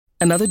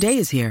Another day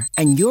is here,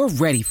 and you're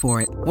ready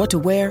for it. What to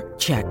wear?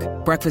 Check.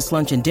 Breakfast,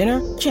 lunch, and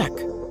dinner? Check.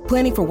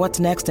 Planning for what's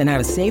next and how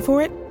to save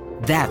for it?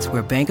 That's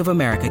where Bank of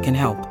America can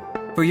help.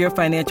 For your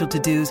financial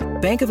to-dos,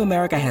 Bank of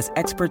America has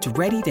experts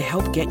ready to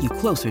help get you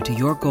closer to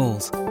your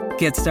goals.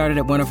 Get started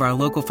at one of our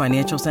local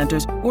financial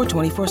centers or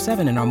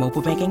 24/7 in our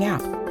mobile banking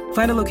app.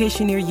 Find a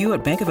location near you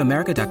at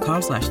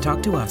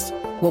bankofamerica.com/talktous.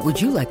 What would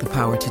you like the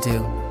power to do?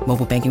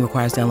 Mobile banking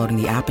requires downloading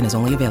the app and is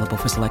only available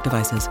for select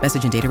devices.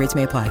 Message and data rates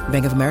may apply.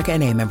 Bank of America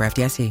N.A., member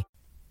FDIC.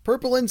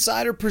 Purple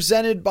Insider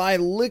presented by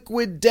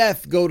Liquid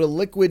Death. Go to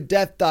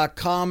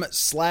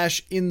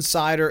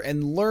liquiddeath.com/insider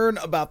and learn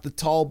about the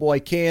Tall Boy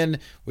can,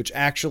 which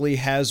actually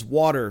has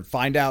water.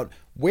 Find out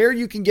where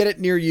you can get it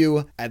near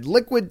you at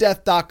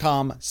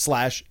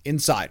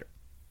liquiddeath.com/insider.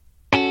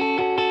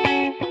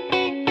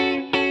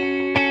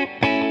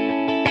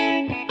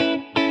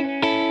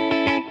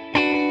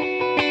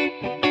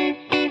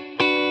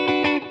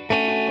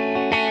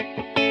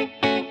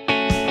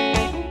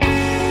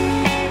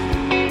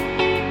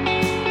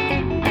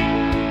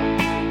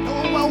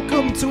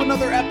 To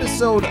another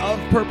episode of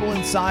Purple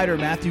Insider.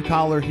 Matthew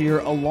Collar here,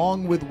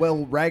 along with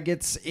Will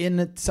Ragatz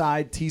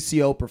inside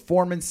TCO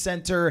Performance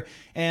Center.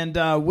 And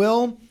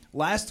Will,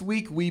 last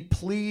week we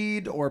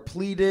pleaded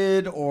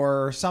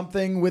or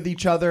something with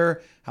each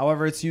other,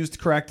 however it's used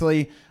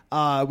correctly.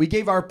 We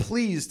gave our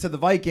pleas to the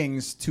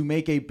Vikings to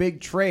make a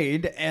big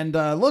trade, and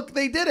look,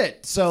 they did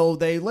it. So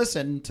they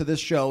listen to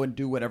this show and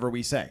do whatever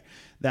we say.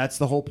 That's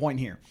the whole point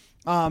here.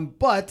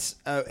 But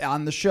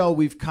on the show,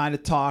 we've kind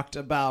of talked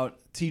about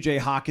TJ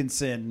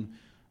Hockenson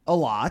a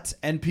lot,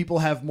 and people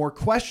have more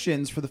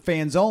questions for the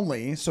fans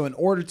only. So in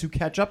order to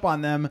catch up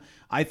on them,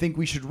 I think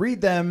we should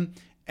read them,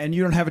 and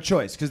you don't have a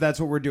choice because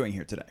that's what we're doing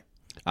here today.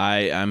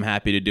 I'm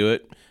happy to do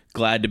it.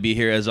 Glad to be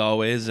here as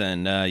always,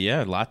 and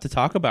a lot to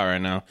talk about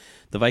right now.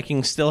 The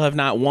Vikings still have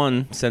not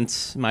won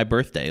since my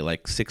birthday,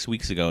 like 6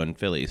 weeks ago in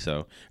Philly,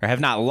 or have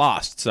not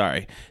lost,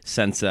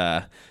 since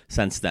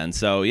then.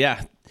 So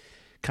yeah,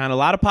 kind of a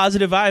lot of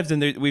positive vibes,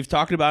 and we've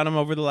talked about them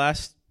over the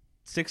last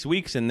 6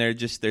 weeks, and they're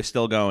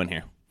still going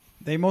here.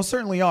 They most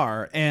certainly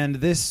are, and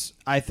this,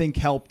 I think,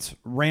 helped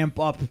ramp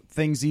up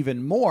things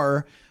even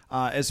more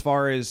as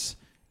far as,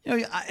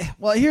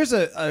 here's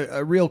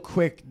a real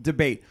quick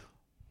debate.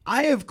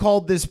 I have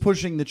called this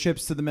pushing the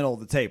chips to the middle of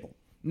the table.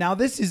 Now,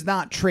 this is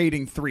not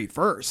trading 3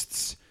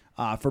 firsts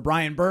for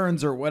Brian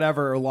Burns or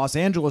whatever Los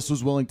Angeles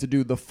was willing to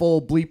do, the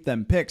full bleep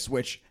them picks,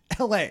 which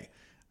LA,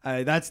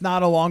 that's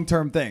not a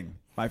long-term thing,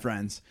 my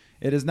friends.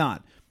 It is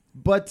not.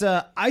 But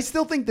I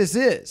still think this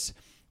is,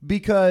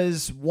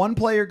 because one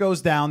player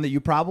goes down that you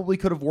probably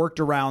could have worked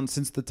around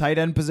since the tight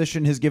end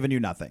position has given you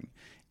nothing.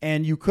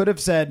 And you could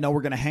have said, no,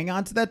 we're going to hang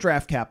on to that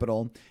draft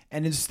capital.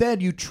 And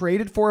instead you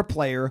traded for a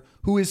player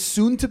who is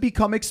soon to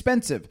become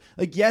expensive.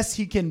 Like, yes,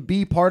 he can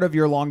be part of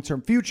your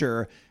long-term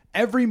future.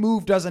 Every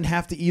move doesn't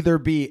have to either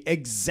be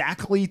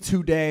exactly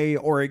today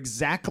or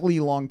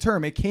exactly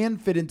long-term. It can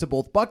fit into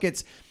both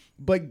buckets,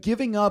 but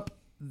giving up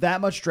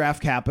that much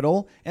draft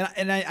capital,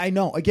 and I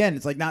know, again,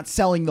 it's like not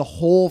selling the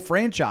whole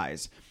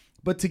franchise,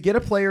 but to get a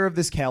player of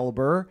this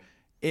caliber,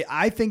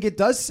 I think it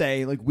does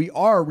say, like, we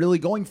are really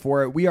going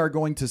for it. We are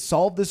going to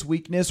solve this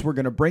weakness. We're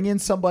going to bring in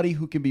somebody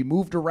who can be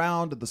moved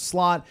around to the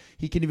slot.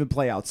 He can even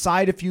play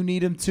outside if you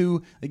need him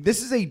to. Like,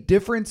 this is a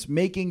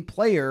difference-making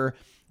player,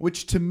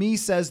 which to me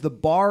says the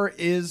bar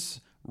is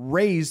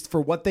raised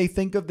for what they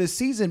think of this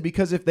season,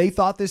 because if they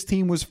thought this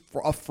team was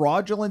a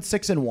fraudulent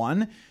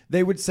 6-1,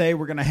 they would say,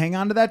 we're going to hang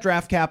on to that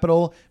draft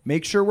capital,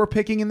 make sure we're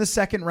picking in the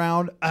second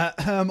round,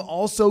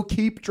 also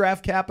keep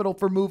draft capital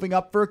for moving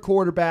up for a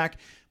quarterback.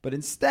 But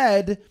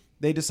instead,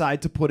 they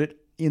decide to put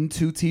it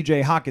into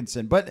TJ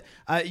Hockenson. But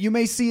you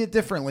may see it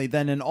differently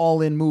than an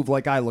all-in move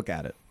like I look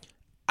at it.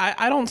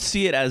 I don't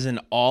see it as an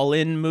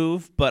all-in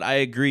move, but I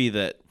agree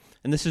that,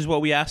 and this is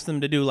what we asked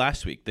them to do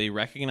last week, they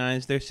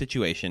recognize their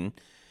situation.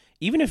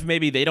 Even if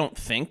maybe they don't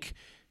think,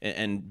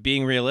 and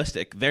being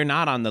realistic, they're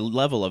not on the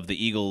level of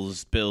the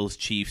Eagles, Bills,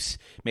 Chiefs,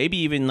 maybe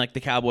even like the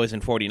Cowboys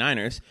and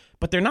 49ers,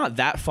 but they're not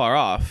that far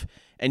off.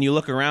 And you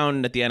look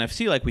around at the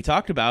NFC like we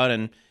talked about,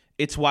 and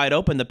it's wide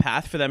open, the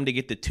path for them to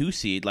get the 2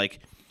 seed. Like,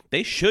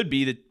 they should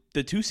be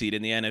the 2 seed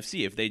in the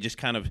NFC if they just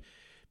kind of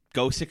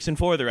go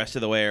 6-4 the rest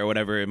of the way or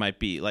whatever it might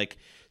be. Like,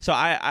 so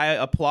I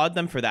applaud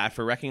them for that,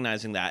 for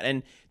recognizing that.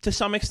 And to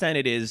some extent,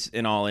 it is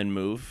an all-in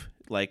move.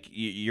 Like,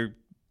 you're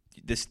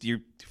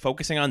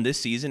focusing on this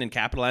season and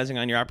capitalizing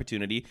on your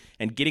opportunity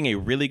and getting a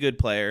really good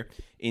player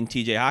in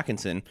TJ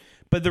Hockenson.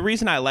 But the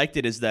reason I liked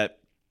it is that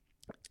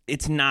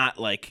it's not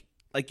like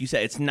you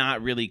said, it's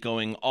not really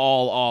going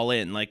all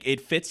in. Like, it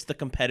fits the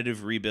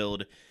competitive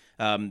rebuild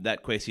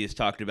that Kwesi has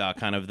talked about,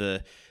 kind of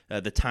the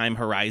time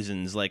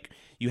horizons. Like,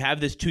 you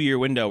have this 2-year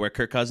window where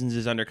Kirk Cousins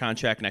is under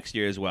contract next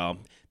year as well.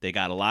 They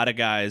got a lot of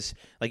guys,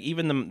 like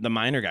even the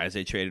minor guys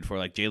they traded for,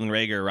 like Jalen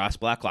Reagor, Ross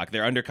Blacklock,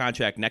 they're under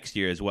contract next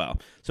year as well.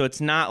 So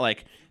it's not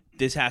like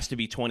this has to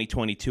be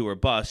 2022 or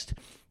bust.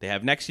 They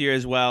have next year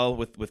as well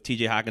with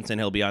TJ Hockenson.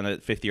 He'll be on a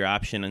 5th-year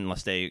option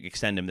unless they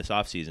extend him this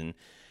offseason.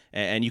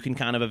 And you can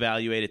kind of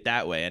evaluate it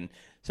that way. And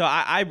So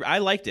I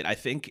liked it. I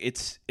think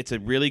it's a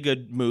really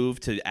good move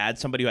to add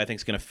somebody who I think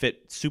is going to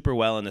fit super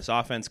well in this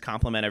offense,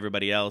 complement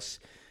everybody else,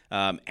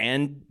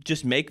 and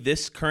just make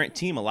this current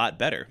team a lot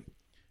better.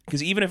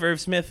 Because even if Irv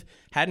Smith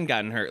hadn't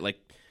gotten hurt, like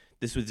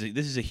this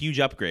is a huge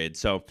upgrade.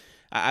 So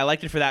I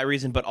liked it for that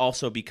reason, but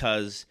also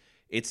because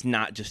it's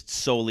not just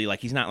solely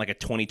like he's not like a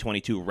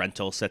 2022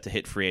 rental set to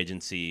hit free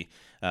agency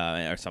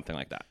or something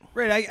like that.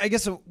 Right. I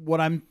guess what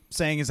I'm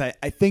saying is I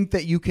think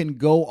that you can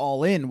go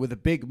all in with a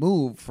big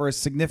move for a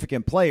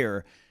significant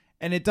player,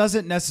 and it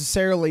doesn't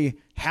necessarily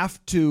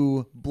have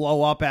to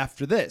blow up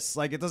after this.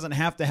 Like, it doesn't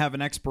have to have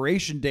an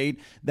expiration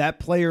date. That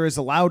player is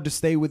allowed to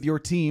stay with your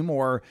team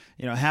or,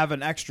 have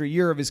an extra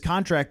year of his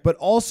contract, but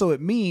also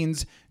it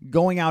means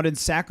going out and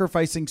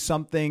sacrificing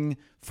something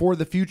for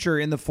the future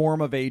in the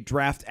form of a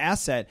draft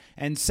asset.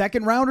 And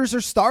second rounders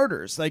are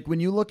starters. Like, when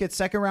you look at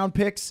second round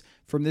picks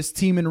from this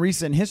team in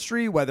recent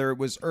history, whether it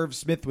was Irv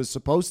Smith was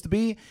supposed to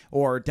be,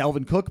 or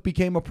Dalvin Cook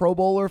became a Pro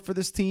Bowler for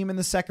this team in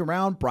the second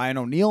round, Brian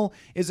O'Neill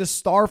is a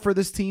star for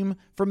this team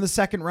from the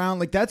second round.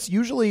 Like, that's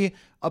usually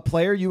a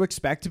player you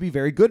expect to be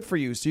very good for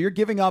you. So you're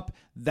giving up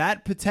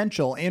that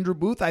potential. Andrew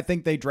Booth, I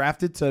think they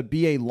drafted to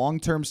be a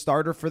long-term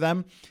starter for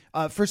them.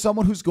 For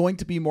someone who's going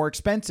to be more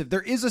expensive,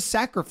 there is a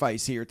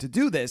sacrifice here to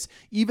do this,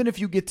 even if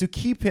you get to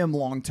keep him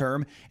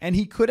long-term, and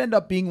he could end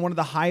up being one of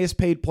the highest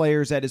paid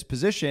players at his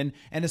position.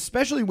 And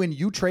especially when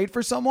you trade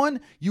for someone,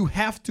 you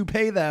have to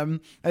pay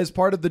them as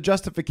part of the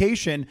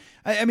justification.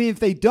 I mean, if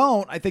they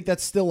don't, I think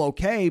that's still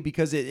okay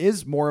because it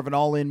is more of an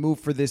all-in move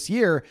for this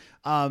year.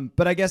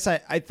 But I guess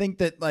I think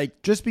that,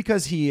 like, just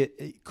because he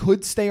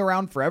could stay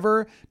around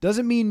forever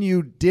doesn't mean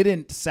you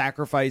didn't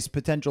sacrifice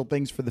potential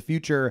things for the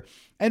future.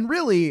 And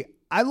really,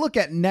 I look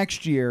at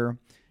next year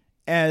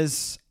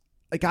as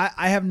like,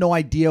 I have no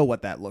idea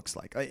what that looks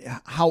like.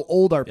 How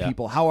old are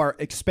people? How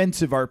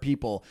expensive are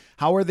people?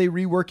 How are they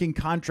reworking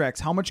contracts?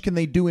 How much can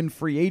they do in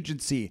free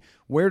agency?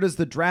 Where does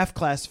the draft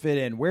class fit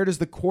in? Where does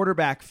the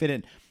quarterback fit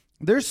in?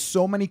 There's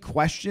so many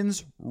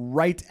questions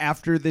right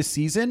after this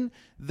season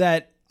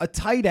that a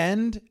tight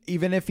end,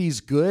 even if he's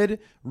good,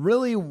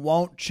 really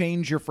won't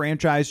change your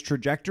franchise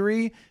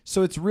trajectory.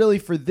 So it's really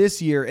for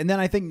this year. And then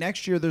I think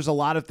next year, there's a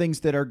lot of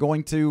things that are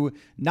going to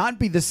not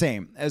be the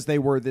same as they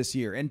were this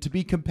year. And to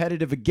be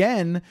competitive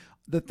again,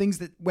 the things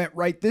that went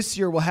right this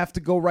year will have to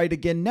go right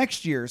again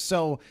next year.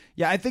 So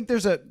yeah, I think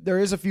there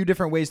is a few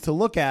different ways to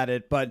look at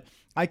it, but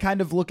I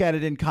kind of look at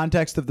it in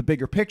context of the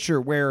bigger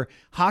picture where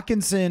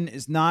Hockenson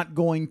is not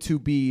going to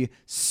be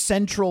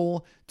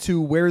central to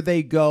where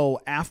they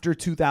go after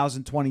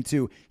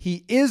 2022.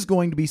 He is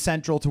going to be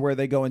central to where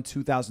they go in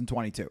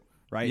 2022,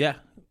 right? Yeah,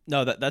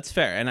 no, that's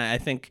fair. And I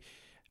think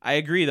I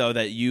agree, though,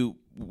 that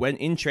when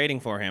in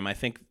trading for him, I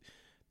think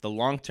the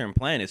long-term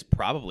plan is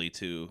probably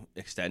to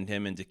extend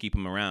him and to keep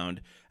him around.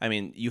 I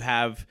mean, you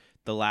have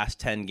the last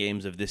 10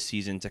 games of this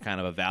season to kind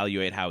of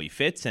evaluate how he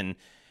fits, and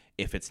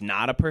if it's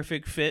not a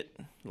perfect fit,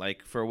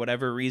 like for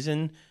whatever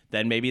reason,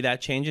 then maybe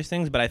that changes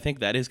things. But I think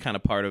that is kind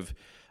of part of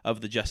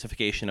the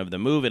justification of the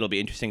move. It'll be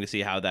interesting to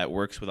see how that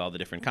works with all the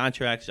different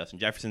contracts. Justin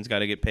Jefferson's got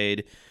to get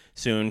paid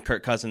soon.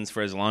 Kirk Cousins,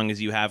 for as long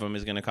as you have him,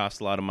 is going to cost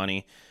a lot of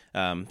money.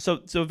 So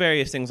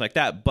various things like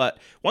that. But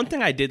one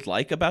thing I did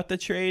like about the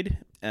trade,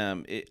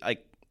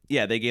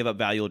 they gave up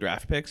valuable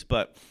draft picks,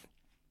 but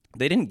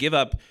they didn't give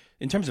up,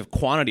 in terms of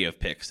quantity of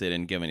picks, they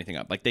didn't give anything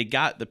up. Like, they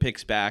got the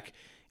picks back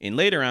in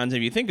later rounds.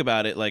 If you think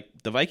about it, like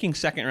the Vikings'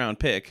 second round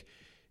pick,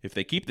 if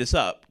they keep this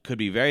up, could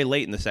be very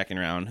late in the second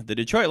round. The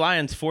Detroit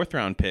Lions' fourth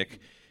round pick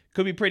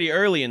could be pretty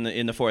early in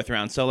the fourth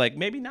round. So, like,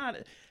 maybe not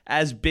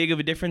as big of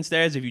a difference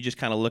there as if you just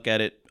kind of look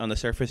at it on the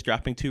surface,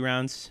 dropping 2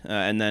 rounds.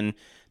 And then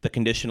the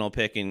conditional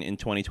pick in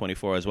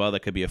 2024 as well,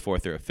 that could be a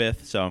 4th or a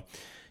 5th. So,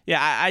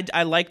 yeah,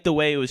 I like the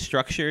way it was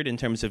structured in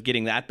terms of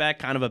getting that back.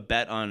 Kind of a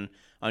bet on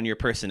your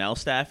personnel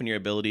staff and your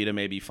ability to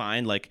maybe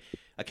find, like,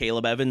 a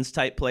Caleb Evans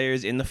type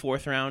players in the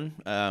 4th round,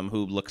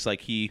 who looks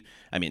like the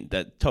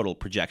total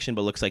projection,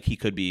 but looks like he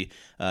could be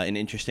an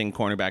interesting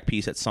cornerback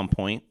piece at some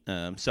point.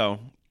 So,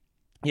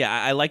 yeah,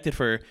 I liked it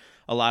for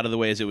a lot of the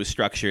ways it was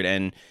structured,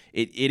 and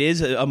it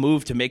is a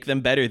move to make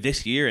them better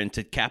this year and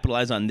to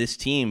capitalize on this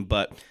team.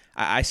 But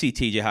I see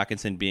TJ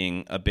Hockenson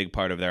being a big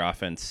part of their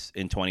offense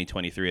in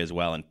 2023 as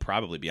well, and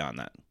probably beyond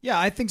that. Yeah,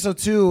 I think so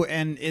too,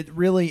 and it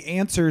really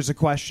answers a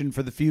question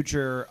for the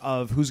future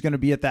of who's going to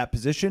be at that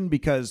position,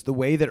 because the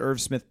way that Irv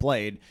Smith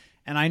played,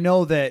 and I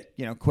know that,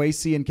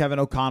 Kwesi and Kevin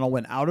O'Connell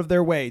went out of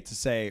their way to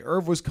say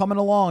Irv was coming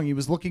along, he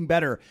was looking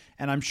better,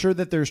 and I'm sure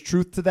that there's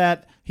truth to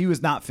that. He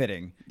was not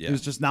fitting. Yeah. He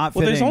was just not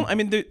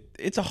fitting.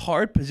 It's a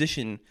hard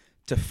position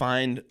to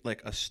find,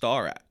 like, a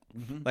star at.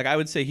 Mm-hmm. Like, I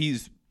would say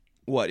he's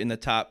in the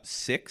top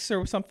 6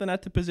 or something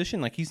at the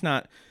position. Like, he's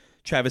not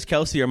Travis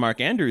Kelce or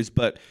Mark Andrews,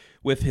 but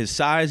with his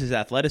size, his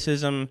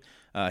athleticism,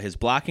 his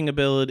blocking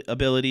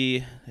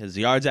ability, his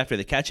yards after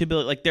the catch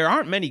ability, like, there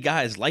aren't many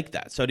guys like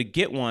that. So to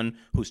get one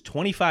who's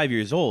 25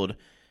 years old,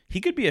 he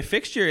could be a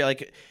fixture.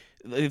 Like,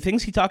 the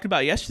things he talked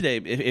about yesterday,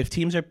 if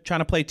teams are trying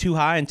to play too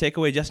high and take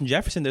away Justin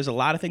Jefferson, there's a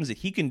lot of things that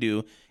he can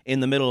do in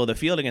the middle of the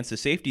field against the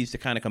safeties to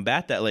kind of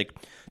combat that. Like,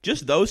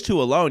 just those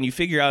two alone, you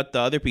figure out the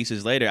other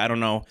pieces later. I don't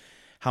know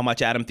how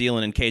much Adam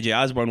Thielen and KJ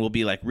Osborne will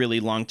be like really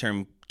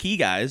long-term key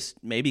guys,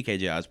 maybe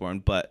KJ Osborne,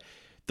 but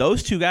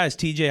those two guys,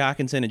 TJ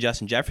Hockenson and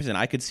Justin Jefferson,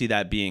 I could see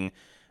that being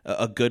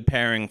a good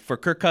pairing for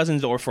Kirk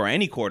Cousins or for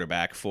any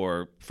quarterback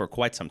for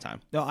quite some time.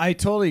 No, I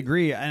totally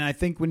agree. And I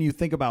think when you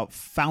think about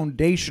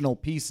foundational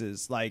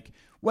pieces, like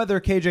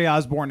whether KJ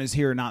Osborne is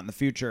here or not in the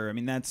future, I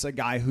mean, that's a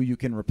guy who you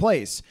can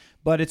replace.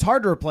 But it's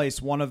hard to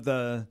replace one of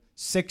the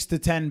 6 to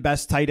 10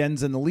 best tight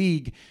ends in the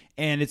league,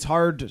 and it's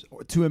hard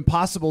to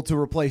impossible to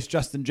replace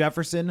Justin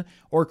Jefferson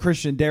or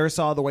Christian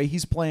Darrisaw the way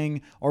he's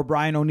playing, or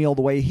Brian O'Neill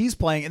the way he's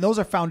playing. And those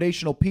are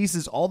foundational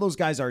pieces. All those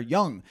guys are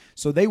young,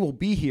 so they will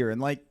be here.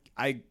 And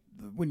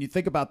when you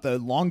think about the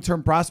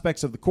long-term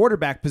prospects of the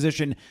quarterback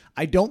position,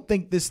 I don't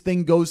think this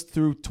thing goes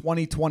through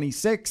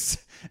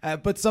 2026,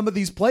 but some of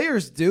these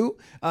players do.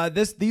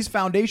 These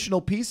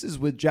foundational pieces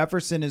with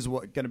Jefferson is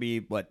going to be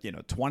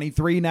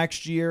 23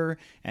 next year,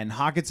 and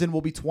Hockenson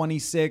will be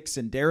 26,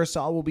 and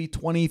Darrisaw will be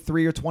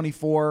 23 or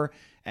 24.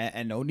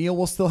 And O'Neal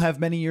will still have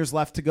many years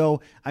left to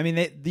go. I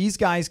mean, these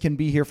guys can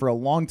be here for a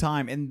long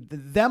time, and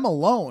them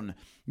alone,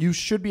 you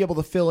should be able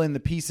to fill in the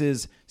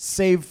pieces,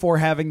 save for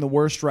having the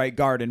worst right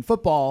guard in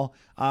football.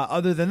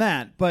 Other than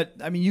that, but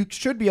I mean, you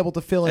should be able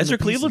to fill in. Ezra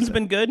Cleveland's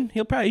been good.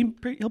 He'll probably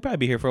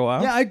be here for a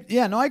while.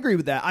 Yeah, I agree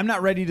with that. I'm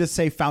not ready to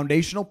say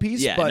foundational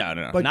piece. Yeah, but,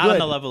 no, but not good. on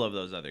the level of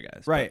those other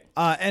guys. Right,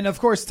 and of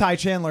course, Ty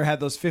Chandler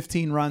had those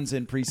 15 runs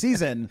in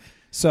preseason.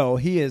 So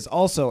he is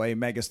also a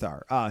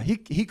megastar.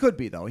 He could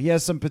be, though. He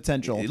has some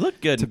potential. He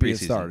looked good to in be a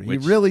preseason, starter. He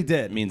really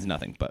did. Means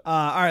nothing, but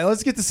all right,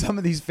 let's get to some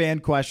of these fan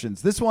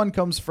questions. This one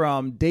comes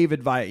from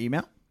David via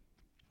email.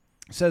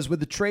 It says, with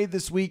the trade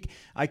this week,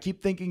 I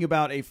keep thinking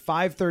about a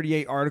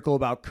 538 article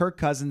about Kirk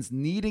Cousins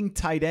needing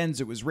tight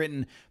ends. It was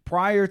written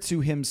prior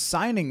to him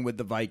signing with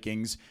the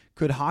Vikings.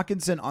 Could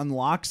Hockenson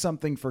unlock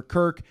something for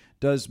Kirk?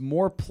 Does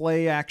more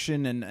play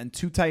action and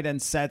two tight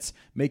end sets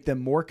make them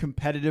more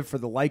competitive for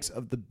the likes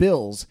of the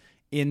Bills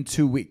in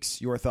 2 weeks?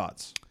 Your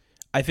thoughts?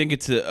 I think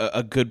it's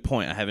a good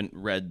point. I haven't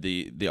read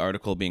the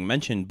article being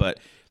mentioned, but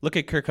look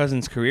at Kirk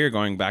Cousins' career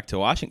going back to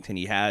Washington.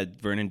 He had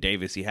Vernon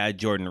Davis. He had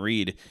Jordan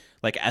Reed,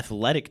 like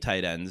athletic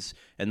tight ends,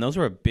 and those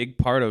were a big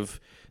part of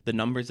the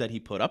numbers that he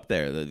put up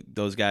there,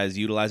 those guys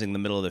utilizing the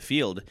middle of the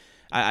field.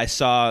 I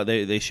saw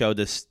they showed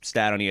this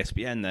stat on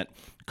ESPN that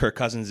Kirk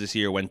Cousins this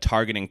year, when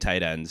targeting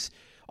tight ends,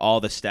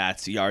 all the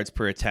stats, yards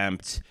per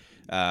attempt,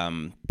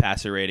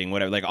 passer rating,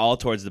 whatever, like all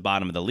towards the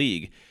bottom of the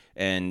league.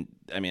 And,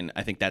 I mean,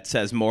 I think that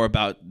says more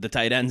about the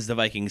tight ends the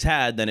Vikings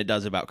had than it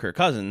does about Kirk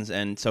Cousins.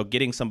 And so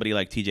getting somebody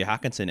like TJ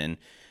Hockenson in,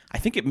 I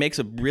think it makes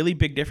a really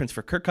big difference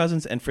for Kirk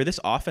Cousins and for this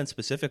offense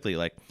specifically.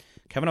 Like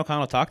Kevin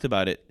O'Connell talked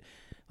about it,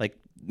 like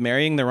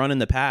marrying the run and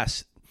the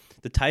pass.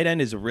 The tight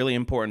end is a really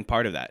important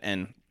part of that.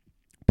 And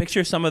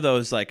picture some of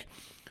those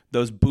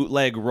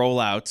bootleg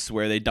rollouts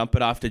where they dump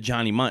it off to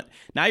Johnny Munt.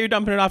 Now you're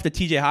dumping it off to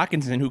TJ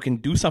Hockenson, who can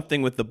do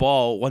something with the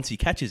ball once he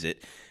catches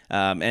it.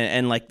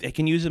 And like they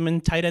can use them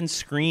in tight end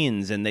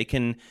screens, and they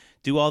can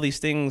do all these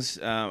things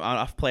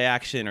off play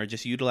action or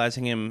just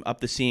utilizing him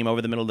up the seam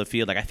over the middle of the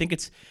field. Like I think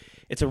it's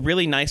a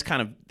really nice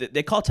kind of,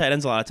 they call tight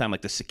ends a lot of time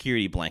like the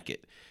security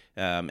blanket.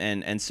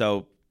 And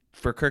so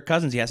for Kirk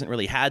Cousins, he hasn't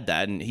really had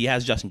that, and he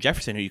has Justin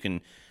Jefferson, who you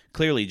can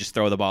clearly just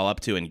throw the ball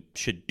up to and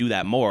should do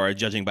that more,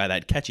 judging by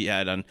that catch he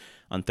had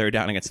on third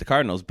down against the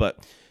Cardinals. But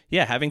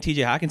yeah, having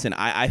TJ Hockenson,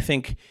 I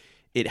think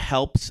it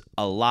helps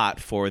a lot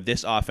for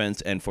this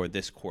offense and for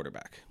this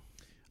quarterback.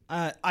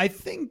 I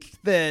think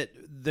that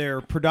their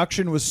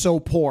production was so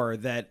poor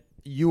that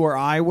you or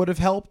I would have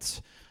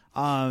helped.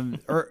 I'm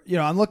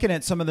looking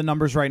at some of the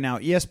numbers right now.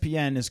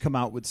 ESPN has come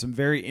out with some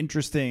very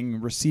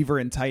interesting receiver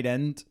and tight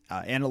end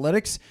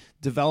analytics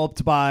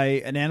developed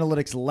by an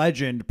analytics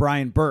legend,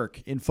 Brian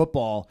Burke, in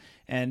football.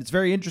 And it's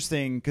very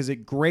interesting because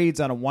it grades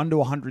on a 1 to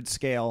 100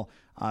 scale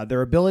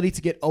their ability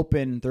to get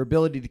open, their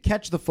ability to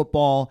catch the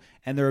football,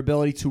 and their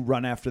ability to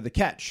run after the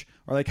catch,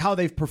 or like how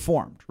they've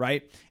performed,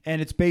 right?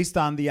 And it's based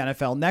on the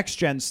NFL Next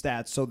Gen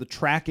stats, so the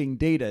tracking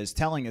data is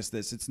telling us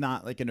this. It's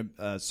not like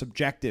a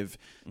subjective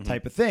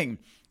type of thing.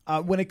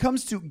 When it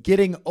comes to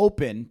getting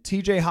open,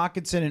 TJ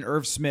Hockenson and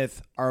Irv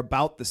Smith are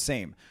about the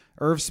same.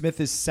 Irv Smith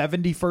is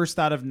 71st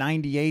out of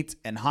 98,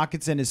 and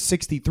Hockenson is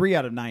 63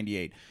 out of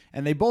 98.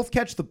 And they both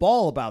catch the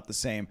ball about the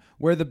same,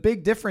 where the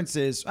big difference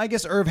is, I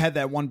guess Irv had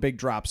that one big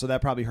drop, so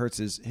that probably hurts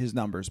his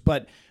numbers.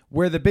 But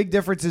where the big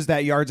difference is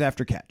that yards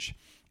after catch.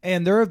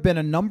 And there have been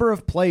a number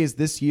of plays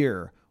this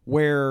year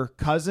where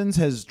Cousins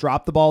has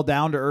dropped the ball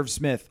down to Irv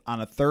Smith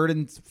on a 3rd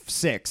and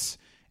 6,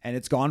 and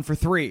it's gone for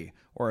 3.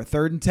 Or a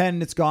 3rd and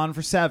 10, it's gone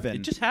for 7. It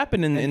just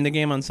happened in the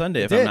game on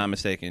Sunday, if I'm not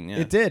mistaken. Yeah.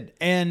 It did.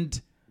 And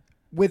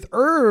with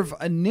Irv,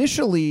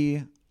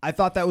 initially, I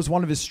thought that was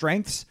one of his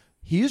strengths,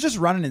 he is just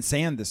running in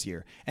sand this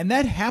year. And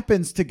that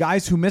happens to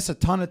guys who miss a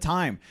ton of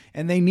time,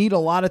 and they need a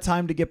lot of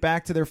time to get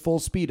back to their full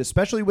speed,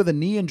 especially with a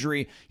knee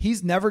injury.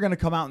 He's never going to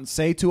come out and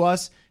say to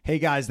us, hey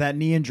guys, that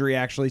knee injury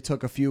actually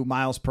took a few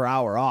miles per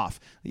hour off.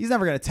 He's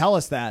never going to tell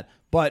us that,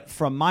 but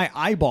from my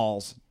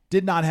eyeballs,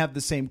 did not have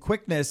the same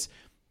quickness.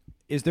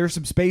 Is there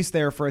some space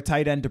there for a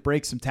tight end to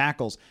break some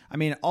tackles? I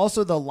mean,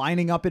 also the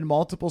lining up in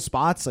multiple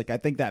spots, like I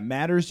think that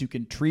matters. You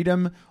can treat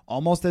him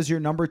almost as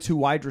your number 2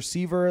 wide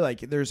receiver.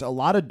 Like there's a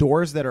lot of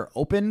doors that are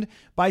opened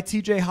by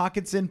TJ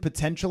Hockenson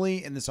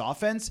potentially in this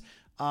offense.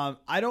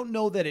 I don't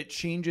know that it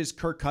changes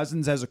Kirk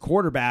Cousins as a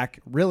quarterback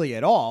really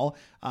at all,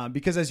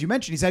 because as you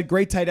mentioned, he's had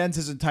great tight ends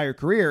his entire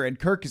career, and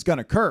Kirk is going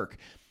to Kirk.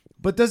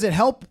 But does it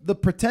help the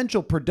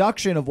potential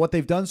production of what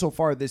they've done so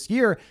far this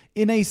year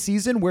in a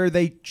season where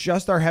they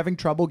just are having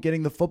trouble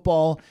getting the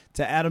football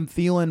to Adam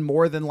Thielen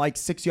more than like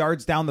 6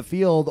 yards down the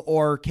field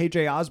or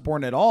KJ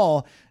Osborne at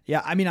all?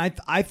 Yeah, I mean,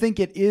 I think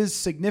it is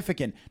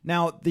significant.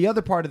 Now, the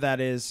other part of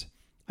that is,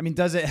 I mean,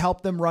 does it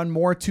help them run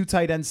more 2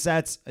 tight end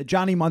sets?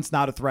 Johnny Munt's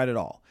not a threat at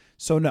all.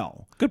 So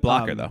no. Good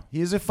blocker, though.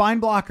 He is a fine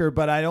blocker,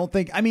 but I don't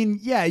think, I mean,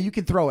 yeah, you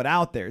can throw it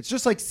out there. It's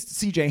just like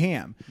CJ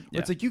Ham. Yeah.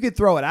 It's like you could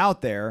throw it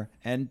out there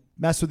and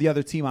mess with the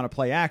other team on a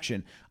play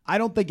action. I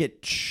don't think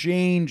it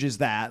changes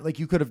that. Like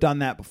you could have done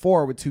that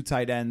before with 2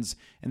 tight ends,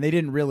 and they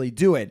didn't really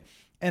do it.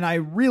 And I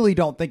really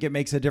don't think it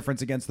makes a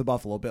difference against the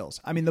Buffalo Bills.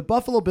 I mean, the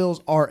Buffalo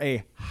Bills are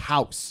a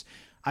house.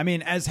 I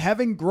mean, as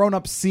having grown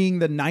up seeing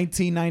the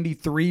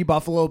 1993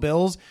 Buffalo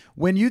Bills,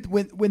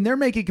 when they're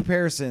making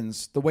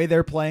comparisons, the way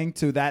they're playing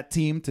to that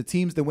team, to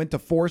teams that went to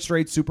 4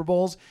 straight Super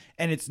Bowls,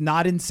 and it's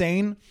not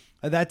insane,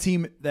 that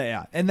team,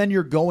 yeah. And then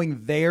you're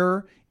going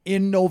there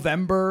in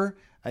November.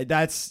 I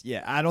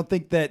don't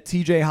think that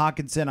TJ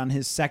Hockenson on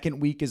his second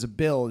week as a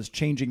Bill is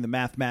changing the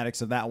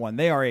mathematics of that one.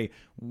 They are a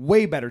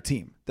way better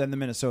team than the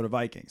Minnesota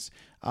Vikings.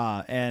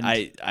 And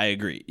I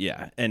agree.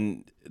 Yeah.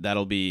 And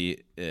that'll be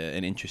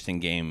an interesting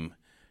game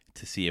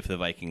to see if the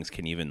Vikings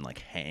can even like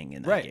hang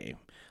in that game.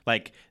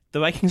 Like the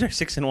Vikings are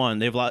 6-1.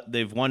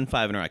 They've won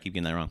 5 in a row. I keep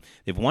getting that wrong.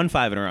 They've won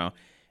 5 in a row.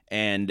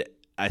 And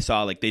I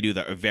saw like they do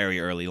the very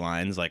early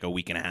lines like a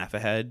week and a half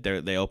ahead.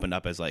 They opened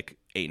up as like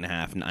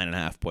 8.5,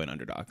 9.5 point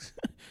underdogs.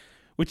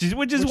 Which is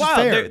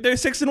wild. They're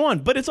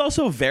 6-1, but it's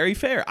also very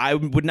fair. I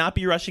would not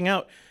be rushing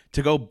out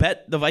to go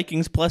bet the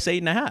Vikings plus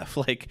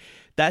 8.5. Like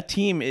that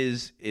team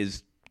is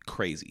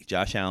crazy.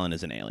 Josh Allen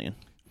is an alien.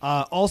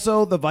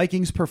 Also, the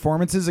Vikings'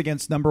 performances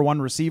against number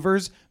 1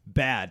 receivers,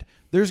 bad.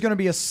 There's going to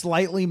be a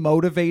slightly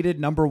motivated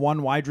number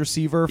 1 wide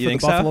receiver for the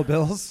Buffalo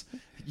Bills.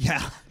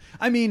 Yeah.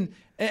 I mean,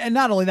 and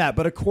not only that,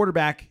 but a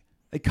quarterback.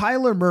 Like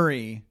Kyler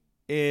Murray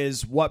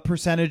is what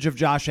percentage of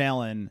Josh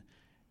Allen?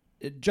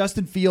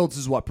 Justin Fields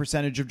is what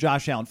percentage of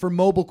Josh Allen for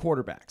mobile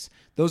quarterbacks.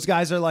 Those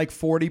guys are like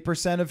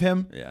 40% of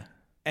him. Yeah.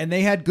 And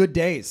they had good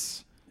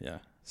days. Yeah.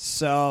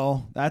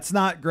 So that's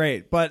not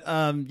great. But,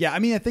 yeah, I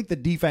mean, I think the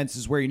defense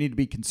is where you need to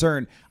be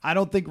concerned. I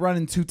don't think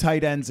running 2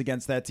 tight ends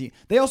against that team.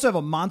 They also have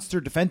a monster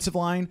defensive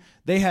line.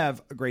 They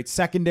have a great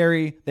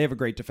secondary. They have a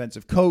great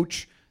defensive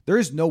coach. There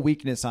is no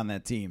weakness on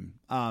that team.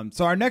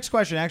 So our next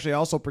question actually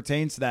also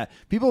pertains to that.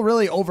 People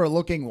really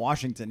overlooking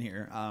Washington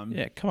here.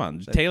 Yeah, come on.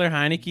 Taylor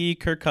Heineke,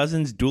 Kirk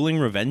Cousins dueling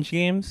revenge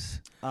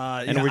games.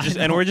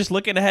 We're just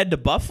looking ahead to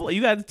Buffalo.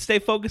 You got to stay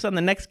focused on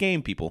the next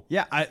game, people.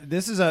 Yeah,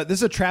 this is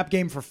a trap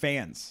game for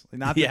fans,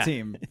 not the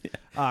team,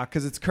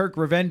 because it's Kirk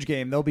revenge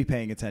game. They'll be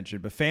paying attention,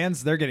 but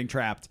fans, they're getting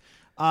trapped.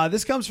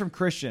 This comes from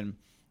Christian.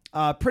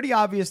 Pretty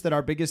obvious that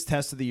our biggest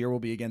test of the year will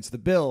be against the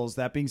Bills.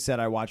 That being said,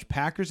 I watched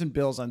Packers and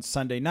Bills on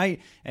Sunday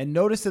night and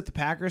noticed that the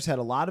Packers had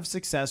a lot of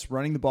success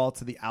running the ball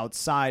to the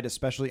outside,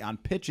 especially on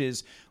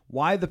pitches.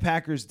 Why the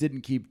Packers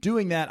didn't keep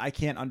doing that, I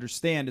can't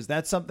understand. Is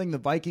that something the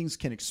Vikings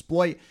can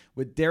exploit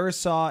with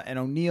Darisaw and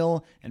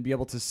O'Neal and be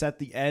able to set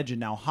the edge, and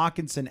now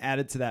Hockenson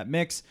added to that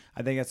mix?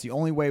 I think that's the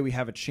only way we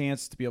have a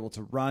chance to be able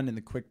to run in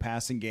the quick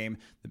passing game.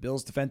 The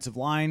Bills' defensive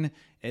line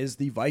is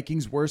the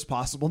Vikings' worst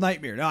possible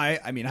nightmare. No,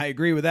 I mean, I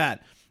agree with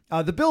that.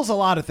 The Bills, a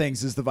lot of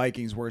things, is the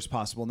Vikings' worst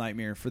possible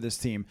nightmare for this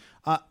team.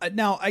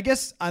 Now, I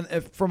guess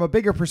from a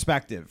bigger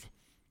perspective,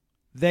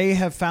 they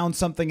have found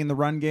something in the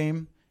run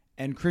game,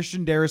 and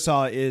Christian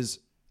Darisaw is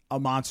a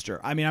monster.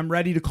 I mean, I'm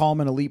ready to call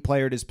him an elite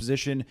player at his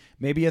position,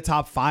 maybe a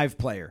top 5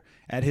 player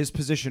at his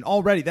position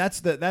already. That's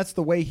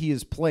the way he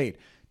is played.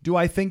 Do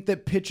I think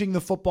that pitching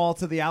the football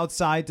to the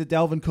outside to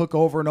Dalvin Cook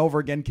over and over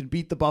again can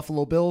beat the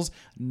Buffalo Bills?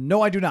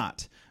 No, I do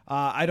not.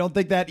 I don't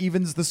think that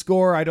evens the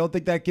score. I don't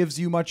think that gives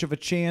you much of a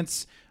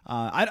chance.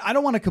 I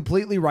don't want to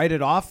completely write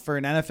it off for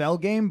an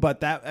NFL game,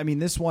 but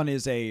this one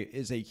is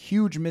a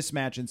huge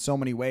mismatch in so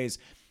many ways.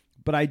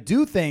 But I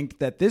do think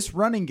that this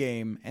running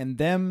game and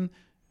them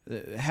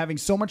having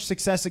so much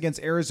success against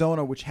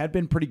Arizona, which had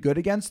been pretty good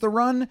against the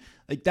run,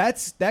 like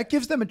that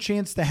gives them a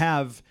chance to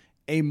have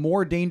a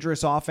more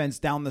dangerous offense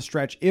down the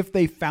stretch if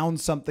they found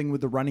something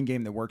with the running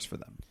game that works for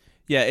them.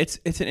 Yeah, it's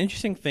an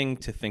interesting thing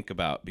to think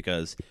about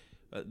because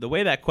the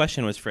way that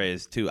question was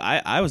phrased too,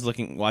 I was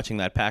watching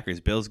that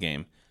Packers-Bills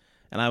game,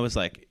 and I was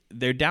like,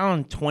 they're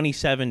down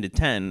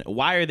 27-10.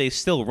 Why are they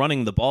still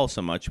running the ball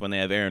so much when they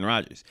have Aaron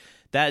Rodgers?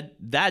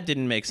 That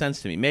didn't make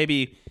sense to me.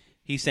 Maybe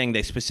he's saying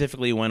they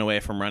specifically went away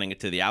from running it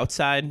to the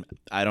outside.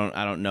 I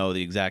don't know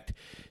the exact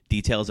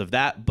details of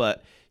that,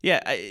 but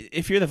yeah,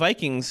 if you're the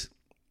Vikings,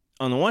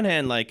 on the one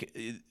hand, like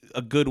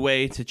a good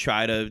way to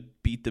try to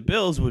beat the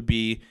Bills would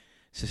be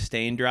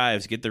sustain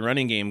drives, get the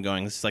running game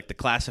going. This is like the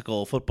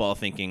classical football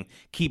thinking.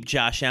 Keep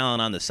Josh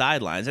Allen on the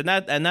sidelines, and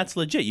that's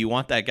legit. You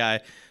want that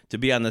guy to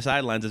be on the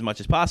sidelines as much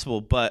as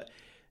possible, but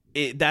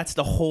that's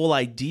the whole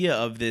idea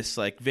of this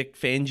like Vic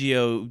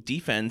Fangio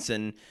defense,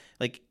 and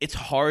like it's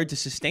hard to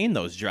sustain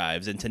those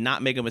drives and to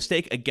not make a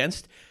mistake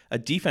against a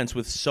defense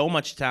with so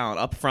much talent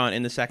up front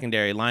in the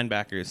secondary,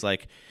 linebackers.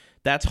 Like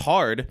that's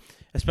hard,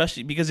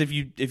 especially because if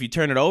you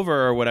turn it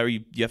over or whatever,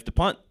 you have to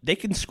punt. They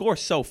can score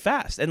so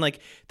fast, and like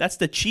that's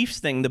the Chiefs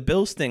thing, the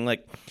Bills thing.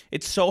 Like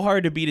it's so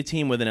hard to beat a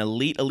team with an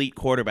elite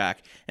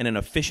quarterback and an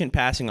efficient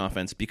passing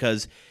offense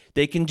because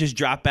they can just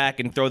drop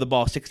back and throw the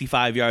ball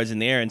 65 yards in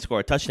the air and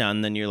score a touchdown.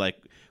 And then you're like,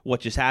 what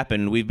just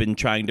happened? We've been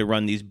trying to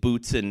run these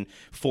boots and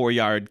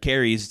 4-yard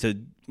carries to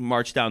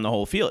march down the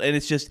whole field. And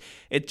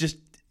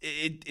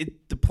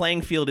the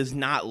playing field is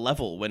not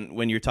level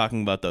when you're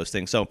talking about those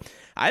things. So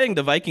I think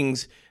the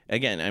Vikings,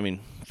 again, I mean,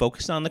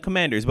 focus on the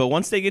Commanders, but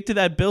once they get to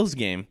that Bills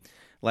game,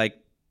 like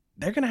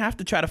they're going to have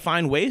to try to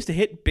find ways to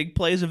hit big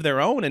plays of their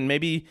own and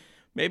maybe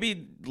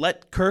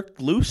let Kirk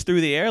loose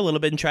through the air a little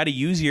bit and try to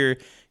use your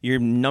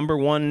number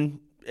one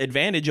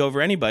advantage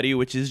over anybody,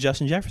 which is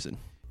Justin Jefferson.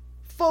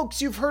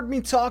 Folks, you've heard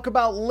me talk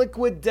about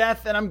Liquid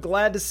Death, and I'm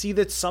glad to see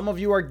that some of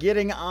you are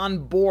getting on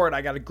board.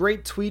 I got a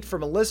great tweet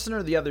from a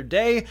listener the other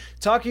day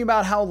talking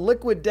about how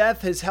Liquid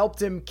Death has helped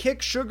him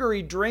kick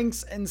sugary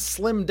drinks and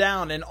slim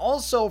down. And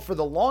also, for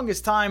the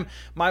longest time,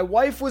 my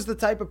wife was the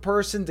type of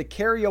person to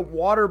carry a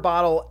water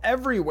bottle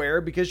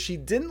everywhere because she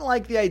didn't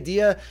like the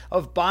idea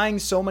of buying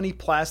so many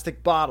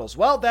plastic bottles.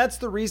 Well, that's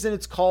the reason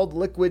it's called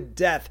Liquid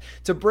Death,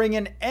 to bring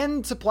an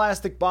end to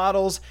plastic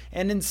bottles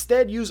and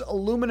instead use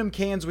aluminum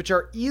cans, which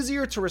are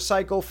easier to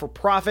recycle for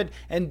profit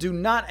and do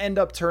not end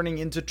up turning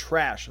into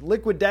trash.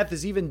 Liquid Death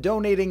is even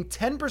donating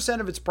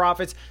 10% of its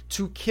profits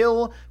to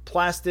kill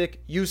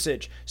plastic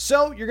usage.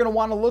 So you're going to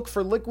want to look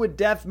for Liquid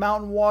Death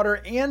mountain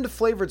water and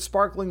flavored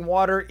sparkling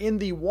water in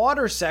the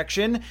water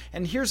section,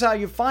 and here's how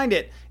you find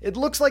it. It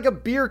looks like a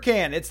beer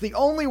can. It's the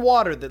only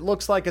water that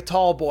looks like a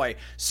tall boy.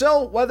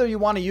 So whether you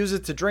want to use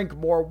it to drink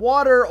more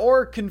water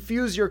or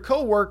confuse your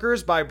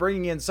coworkers by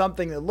bringing in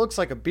something that looks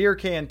like a beer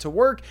can to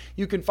work,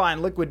 you can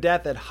find Liquid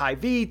Death at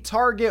Hy-Vee,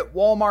 Target,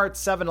 Walmart,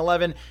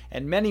 7-Eleven,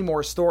 and many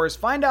more stores.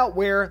 Find out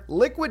where.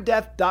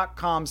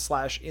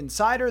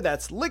 liquiddeath.com/insider.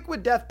 That's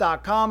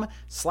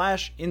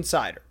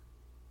liquiddeath.com/insider.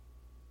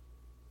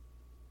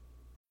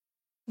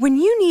 When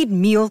you need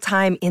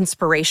mealtime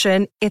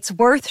inspiration, it's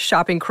worth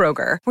shopping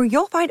Kroger, where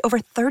you'll find over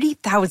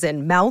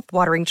 30,000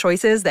 mouth-watering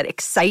choices that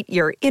excite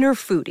your inner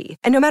foodie.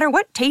 And no matter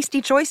what tasty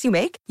choice you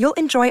make, you'll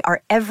enjoy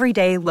our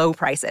everyday low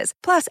prices,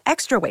 plus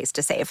extra ways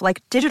to save,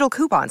 like digital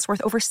coupons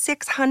worth over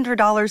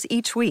 $600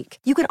 each week.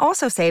 You can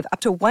also save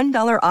up to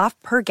 $1 off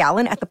per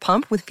gallon at the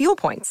pump with fuel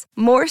points.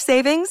 More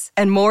savings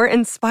and more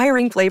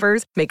inspiring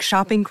flavors make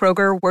shopping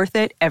Kroger worth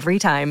it every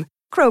time.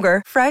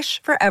 Kroger,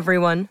 fresh for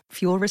everyone.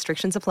 Fuel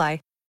restrictions apply.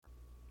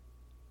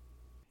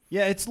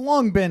 Yeah, it's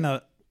long been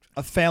a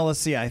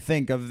fallacy, I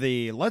think, of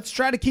the let's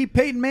try to keep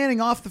Peyton Manning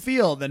off the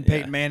field. Then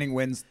Peyton Manning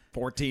wins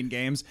 14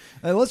 games.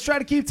 Let's try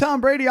to keep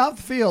Tom Brady off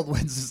the field.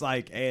 Wins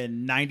like a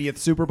 90th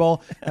Super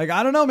Bowl. Like,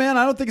 I don't know, man.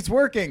 I don't think it's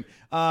working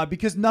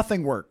because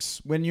nothing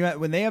works. When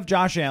they have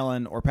Josh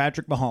Allen or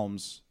Patrick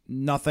Mahomes,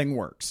 nothing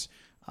works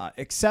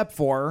except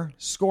for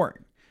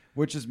scoring,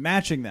 which is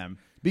matching them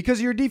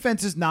because your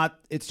defense is not.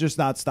 It's just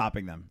not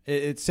stopping them.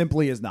 It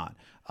simply is not.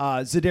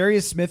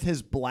 Zadarius Smith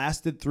has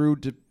blasted through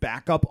to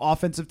backup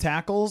offensive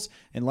tackles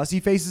unless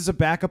he faces a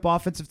backup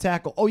offensive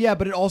tackle. Oh, yeah,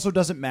 but it also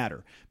doesn't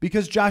matter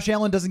because Josh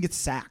Allen doesn't get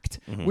sacked,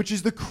 which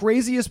is the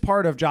craziest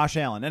part of Josh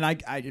Allen. And I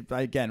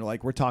again,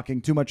 like we're talking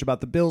too much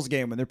about the Bills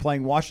game when they're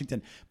playing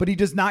Washington, but he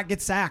does not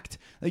get sacked.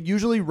 Like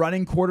usually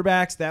running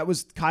quarterbacks, that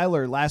was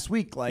Kyler last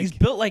week. Like he's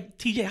built like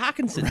TJ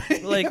Hawkinson,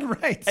 right? Like, yeah,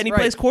 right, and he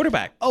plays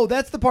quarterback. Oh,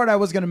 that's the part I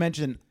was going to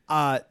mention.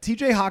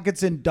 TJ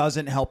Hawkinson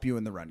doesn't help you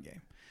in the run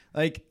game.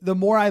 Like, the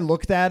more I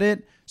looked at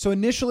it, so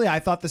initially I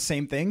thought the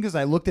same thing because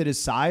I looked at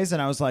his size and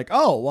I was like,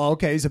 oh, well,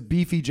 okay, he's a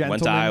beefy gentleman.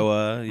 Went to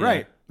Iowa. Yeah.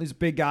 Right. He's a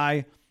big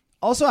guy.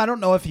 Also, I don't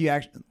know if he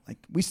actually, like,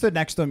 we stood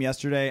next to him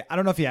yesterday. I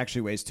don't know if he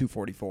actually weighs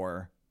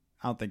 244.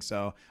 I don't think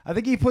so. I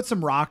think he put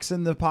some rocks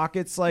in the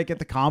pockets, like, at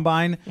the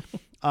combine.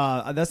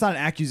 That's not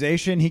an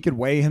accusation. He could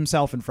weigh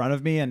himself in front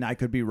of me and I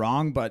could be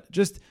wrong, but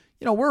just,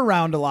 we're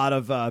around a lot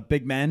of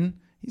big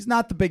men. He's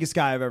not the biggest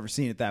guy I've ever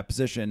seen at that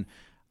position.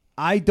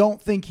 I don't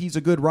think he's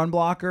a good run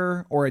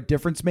blocker or a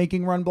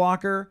difference-making run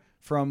blocker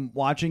from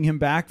watching him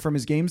back from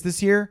his games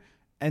this year.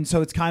 And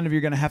so it's kind of,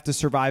 you're going to have to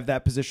survive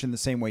that position the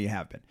same way you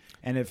have been.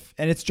 And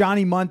it's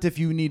Johnny Munt if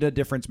you need a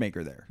difference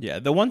maker there. Yeah.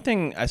 The one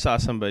thing I saw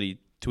somebody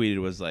tweeted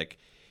was like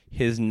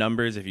his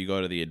numbers, if you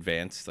go to the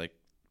advanced like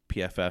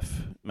PFF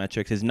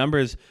metrics, his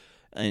numbers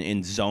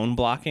in zone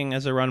blocking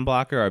as a run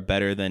blocker are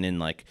better than in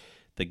like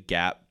the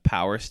gap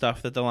power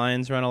stuff that the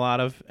Lions run a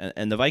lot of,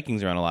 and the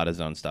Vikings run a lot of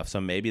zone stuff.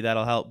 So maybe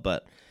that'll help.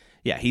 But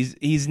yeah,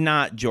 he's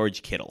not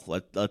George Kittle.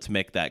 Let's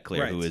make that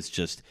clear. Right. Who is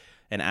just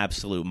an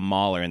absolute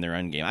mauler in the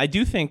run game. I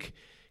do think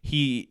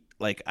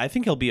I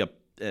think he'll be a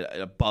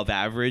above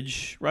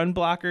average run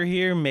blocker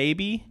here,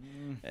 maybe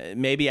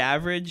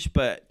average,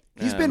 but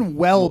he's been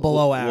well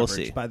below average we'll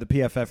see. by the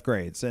PFF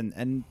grades,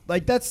 and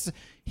like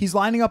he's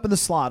lining up in the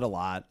slot a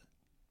lot.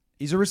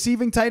 He's a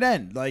receiving tight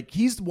end. Like,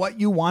 he's what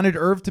you wanted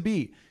Irv to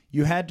be.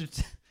 You had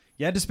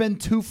to spend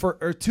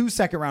 2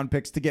 second-round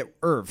picks to get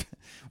Irv,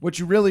 what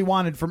you really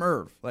wanted from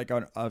Irv, like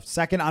a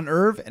second on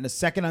Irv and a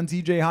second on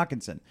T.J.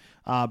 Hockenson.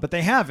 But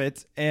they have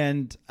it,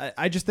 and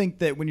I just think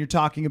that when you're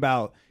talking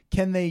about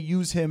can they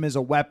use him as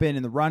a weapon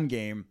in the run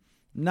game,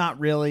 not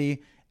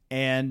really.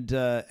 And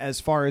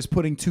as far as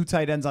putting 2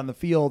 tight ends on the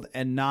field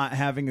and not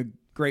having a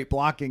great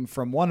blocking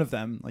from one of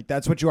them, like,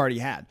 that's what you already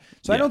had.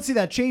 So yeah. I don't see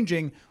that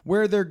changing.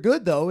 Where they're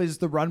good, though, is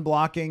the run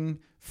blocking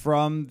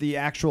from the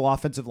actual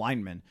offensive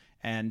linemen.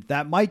 And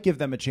that might give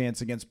them a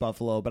chance against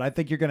Buffalo, but I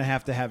think you're going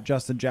to have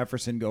Justin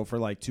Jefferson go for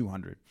like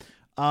 200.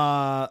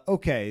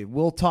 Okay,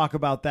 we'll talk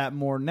about that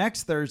more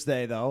next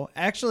Thursday, though.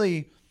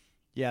 Actually,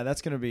 yeah,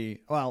 that's going to be,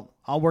 well,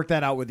 I'll work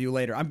that out with you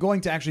later. I'm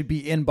going to actually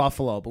be in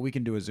Buffalo, but we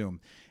can do a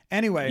Zoom.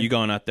 Anyway. You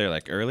going out there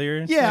like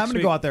earlier? Yeah, I'm going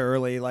to go out there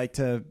early, like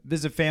to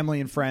visit family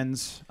and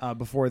friends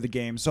before the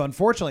game. So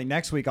unfortunately,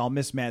 next week I'll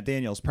miss Matt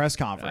Daniels' press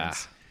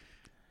conference.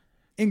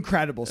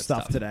 Incredible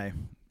stuff today.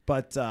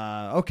 But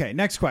okay,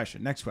 next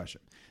question.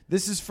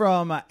 This is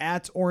from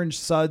at Orange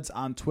Suds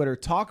on Twitter.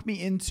 Talk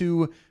me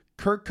into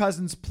Kirk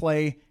Cousins'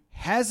 play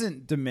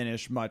hasn't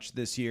diminished much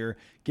this year,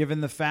 given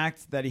the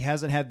fact that he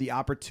hasn't had the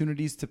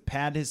opportunities to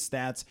pad his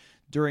stats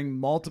during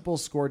multiple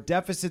score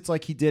deficits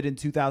like he did in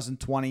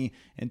 2020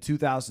 and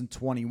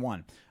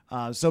 2021.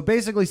 So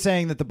basically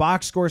saying that the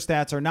box score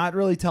stats are not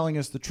really telling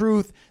us the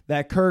truth,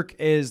 that Kirk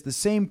is the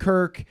same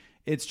Kirk.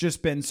 It's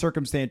just been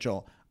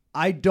circumstantial.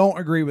 I don't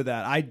agree with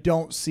that. I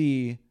don't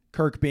see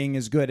Kirk being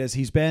as good as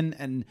he's been.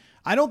 And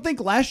I don't think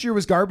last year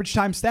was garbage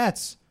time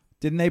stats.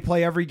 Didn't they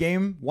play every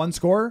game one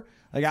score?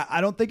 Like,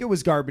 I don't think it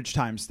was garbage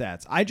time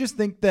stats. I just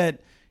think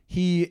that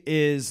he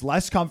is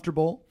less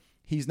comfortable.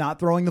 He's not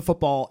throwing the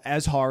football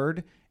as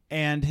hard,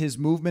 and his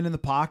movement in the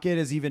pocket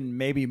is even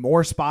maybe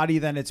more spotty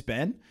than it's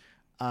been.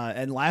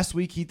 And last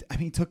week, he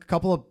took a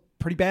couple of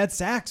pretty bad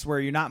sacks where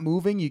you're not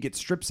moving. You get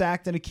strip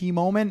sacked in a key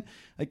moment.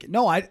 Like,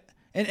 no,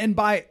 and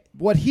by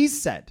what he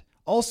said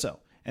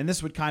also, and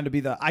this would kind of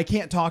be I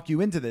can't talk you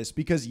into this,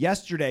 because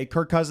yesterday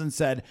Kirk Cousins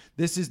said,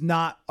 this is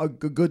not a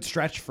good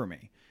stretch for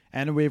me.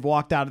 And we've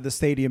walked out of the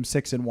stadium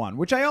 6-1,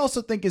 which I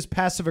also think is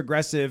passive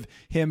aggressive,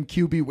 him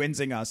QB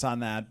winsing us on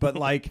that. But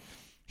like,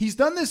 he's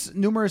done this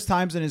numerous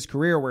times in his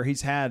career where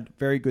he's had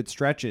very good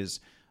stretches.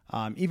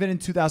 Even in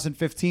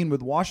 2015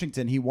 with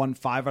Washington, he won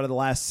 5 out of the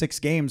last 6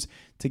 games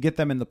to get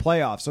them in the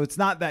playoffs. So it's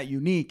not that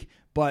unique,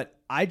 but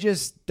I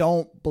just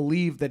don't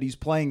believe that he's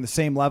playing the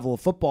same level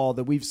of football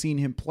that we've seen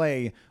him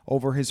play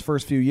over his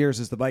first few years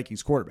as the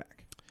Vikings quarterback.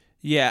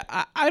 Yeah,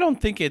 I don't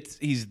think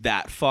he's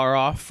that far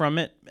off from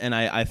it, and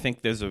I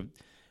think there's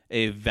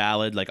a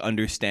valid, like,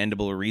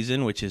 understandable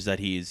reason, which is that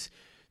he's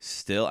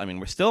still,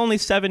 we're still only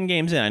 7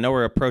 games in. I know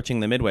we're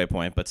approaching the midway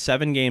point, but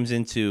 7 games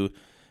into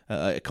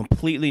a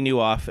completely new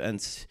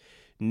offense,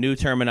 new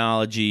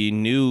terminology,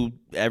 new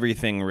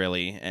everything,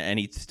 really, and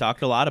he's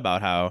talked a lot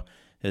about how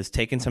it's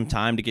taken some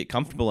time to get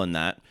comfortable in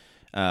that.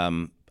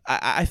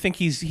 I think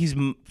he's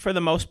for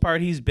the most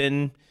part, he's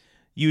been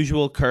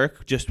usual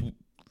Kirk, just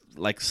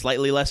like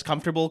slightly less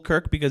comfortable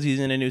Kirk because he's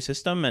in a new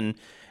system. And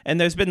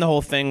there's been the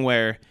whole thing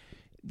where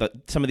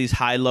some of these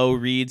high-low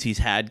reads, he's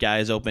had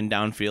guys open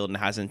downfield and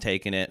hasn't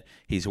taken it.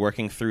 He's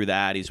working through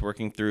that. He's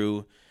working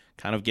through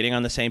kind of getting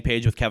on the same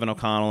page with Kevin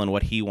O'Connell and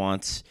what he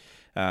wants.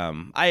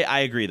 I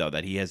agree, though,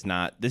 that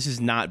this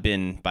has not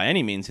been by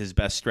any means his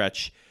best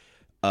stretch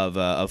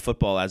of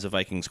football as a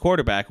Vikings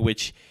quarterback,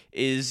 which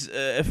is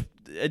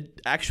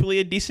actually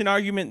a decent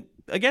argument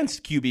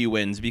against QB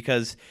wins,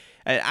 because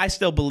I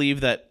still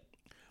believe that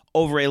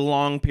over a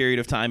long period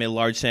of time, a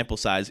large sample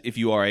size, if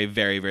you are a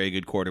very, very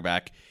good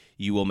quarterback,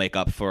 you will make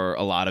up for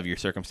a lot of your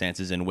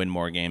circumstances and win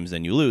more games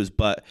than you lose.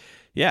 But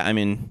yeah,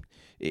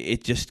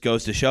 it just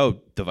goes to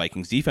show the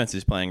Vikings defense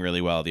is playing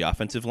really well. The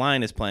offensive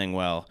line is playing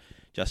well.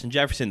 Justin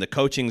Jefferson, the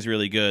coaching's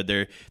really good.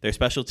 Their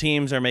special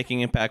teams are making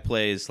impact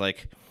plays.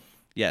 Like,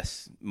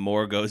 yes,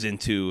 more goes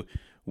into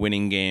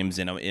winning games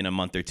in a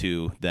month or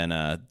two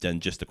than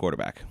just the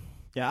quarterback.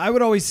 Yeah, I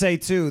would always say,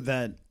 too,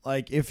 that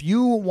like if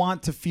you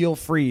want to feel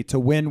free to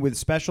win with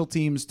special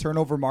teams,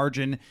 turnover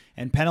margin,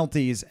 and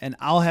penalties, and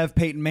I'll have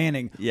Peyton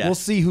Manning, we'll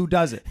see who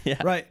does it.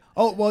 Yeah. Right?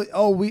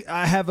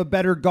 I have a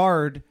better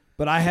guard,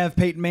 but I have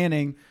Peyton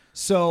Manning,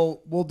 so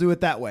we'll do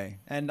it that way,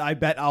 and I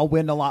bet I'll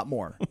win a lot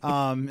more.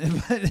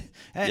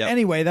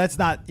 Anyway, that's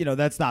not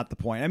the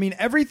point.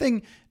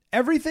 Everything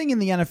in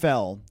the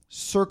NFL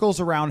circles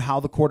around how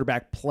the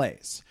quarterback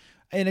plays.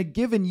 in a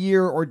given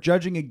year or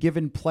judging a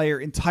given player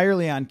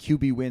entirely on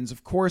QB wins,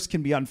 of course,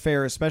 can be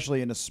unfair,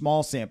 especially in a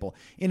small sample.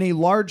 In a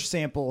large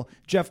sample,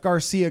 Jeff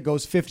Garcia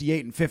goes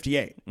 58 and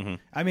 58.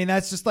 I mean,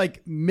 that's just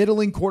like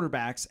middling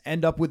quarterbacks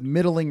end up with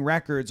middling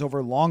records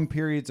over long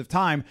periods of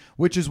time,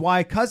 which is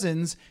why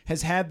Cousins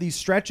has had these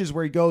stretches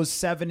where he goes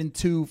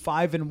 7-2,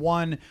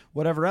 5-1,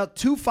 whatever else,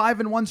 2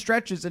 5-1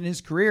 stretches in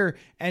his career,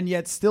 and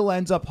yet still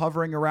ends up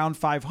hovering around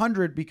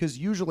 500 because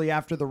usually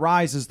after the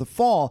rise is the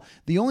fall.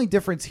 The only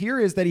difference here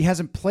is that he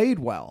hasn't played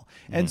well.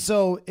 And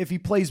so if he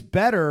plays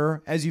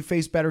better as you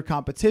face better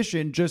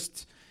competition,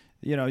 just,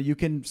 you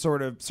can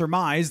sort of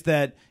surmise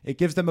that it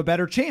gives them a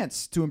better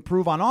chance to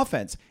improve on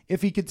offense.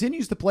 If he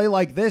continues to play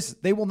like this,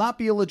 they will not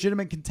be a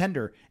legitimate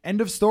contender.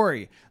 End of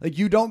story. Like,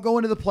 you don't go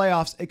into the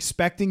playoffs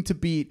expecting to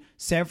beat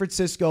San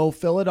Francisco,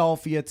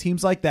 Philadelphia,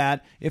 teams like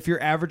that if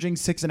you're averaging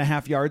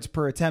 6.5 yards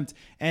per attempt.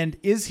 And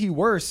is he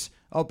worse?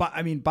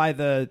 By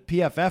the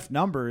PFF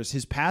numbers,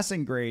 his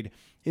passing grade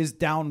is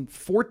down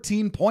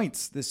 14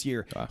 points this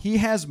year. He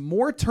has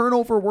more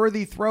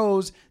turnover-worthy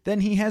throws than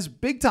he has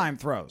big-time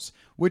throws,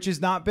 which has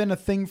not been a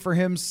thing for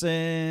him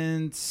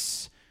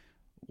since,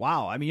 you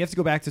have to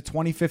go back to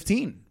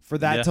 2015 for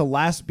that to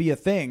last be a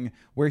thing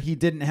where he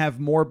didn't have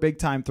more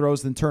big-time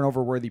throws than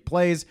turnover-worthy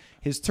plays.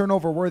 His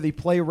turnover-worthy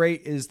play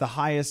rate is the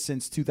highest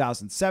since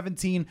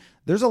 2017.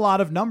 There's a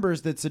lot of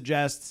numbers that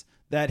suggest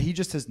that he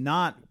just has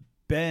not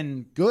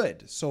been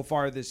good so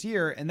far this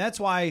year, and that's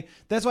why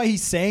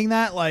he's saying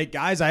that, like,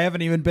 guys, I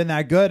haven't even been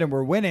that good and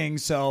we're winning,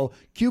 so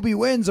QB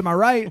wins, am I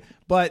right?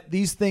 But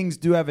these things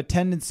do have a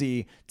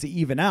tendency to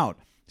even out.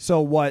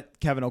 So what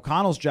Kevin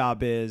O'Connell's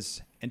job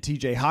is, and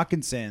TJ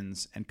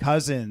Hawkinson's and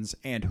Cousins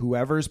and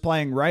whoever's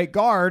playing right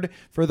guard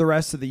for the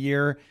rest of the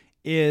year,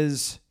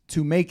 is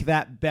to make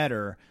that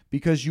better,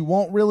 because you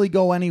won't really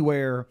go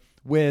anywhere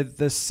with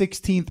the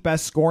 16th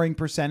best scoring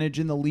percentage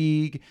in the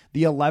league,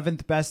 the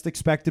 11th best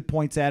expected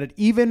points added,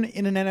 even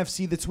in an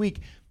NFC that's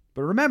weak.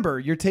 But remember,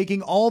 you're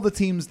taking all the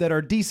teams that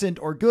are decent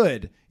or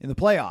good in the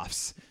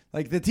playoffs.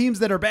 Like, the teams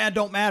that are bad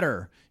don't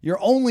matter.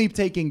 You're only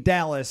taking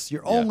Dallas,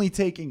 you're only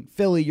taking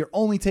Philly, you're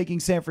only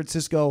taking San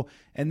Francisco,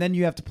 and then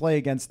you have to play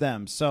against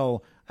them.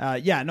 So,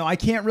 I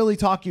can't really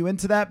talk you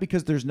into that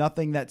because there's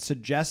nothing that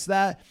suggests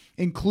that,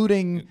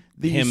 including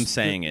him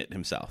saying it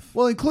himself.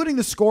 Well, including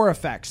the score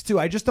effects, too.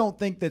 I just don't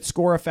think that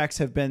score effects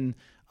have been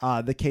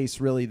the case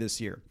really this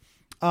year.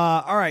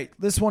 All right,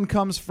 this one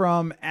comes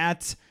from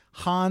at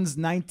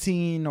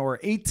Hans19 or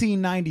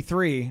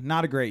 1893,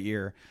 not a great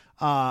year,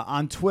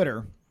 on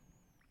Twitter.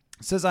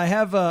 It says, I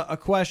have a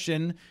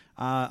question.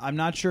 I'm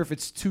not sure if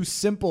it's too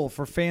simple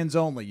for fans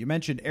only. You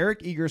mentioned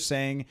Eric Eager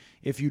saying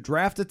if you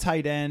draft a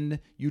tight end,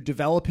 you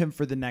develop him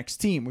for the next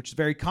team, which is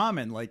very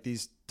common. Like,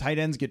 these tight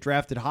ends get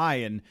drafted high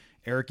and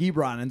Eric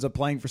Ebron ends up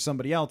playing for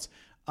somebody else.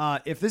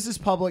 If this is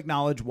public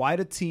knowledge, why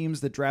do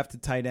teams that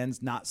drafted tight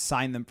ends not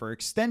sign them for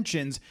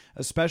extensions,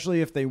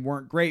 especially if they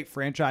weren't great?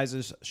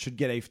 Franchises should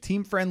get a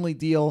team-friendly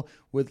deal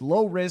with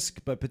low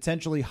risk but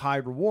potentially high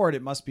reward.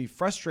 It must be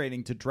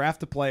frustrating to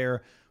draft a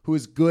player who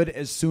is good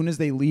as soon as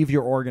they leave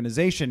your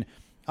organization.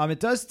 It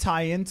does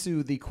tie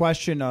into the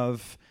question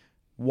of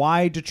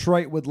why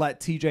Detroit would let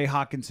TJ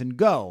Hawkinson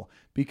go,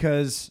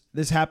 because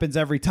this happens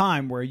every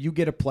time where you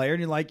get a player and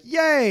you're like,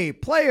 yay,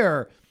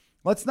 player.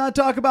 Let's not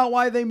talk about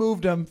why they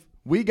moved him.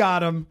 We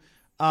got him.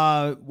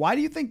 Why do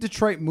you think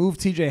Detroit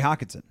moved TJ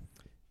Hawkinson?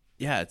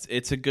 Yeah,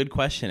 it's a good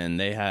question, and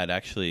they had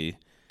actually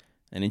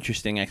an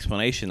interesting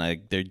explanation.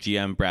 Like, their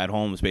GM Brad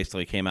Holmes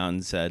basically came out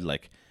and said,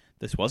 like,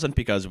 this wasn't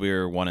because we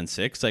were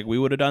 1-6. Like, we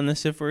would have done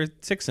this if we're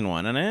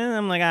 6-1. And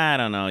I'm like, I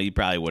don't know. You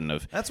probably wouldn't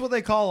have. That's what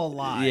they call a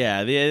lie.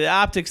 Yeah, the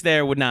optics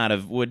there would not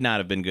have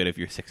been good if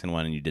you're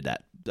 6-1 and you did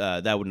that.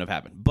 That wouldn't have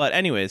happened. But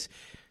anyways,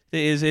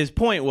 his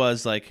point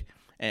was, like,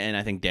 and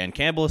I think Dan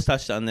Campbell has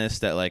touched on this,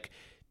 that, like,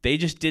 they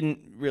just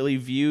didn't really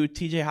view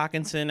TJ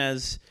Hawkinson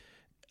as,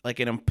 like,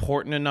 an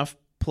important enough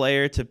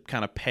player to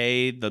kind of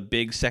pay the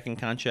big second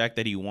contract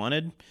that he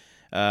wanted,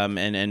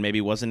 and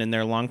maybe wasn't in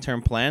their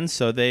long-term plans.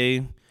 So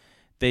they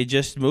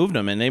just moved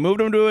him, and they moved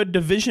him to a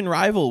division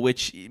rival,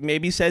 which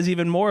maybe says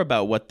even more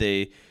about what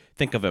they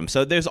think of him.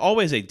 So there's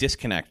always a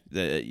disconnect.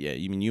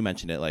 You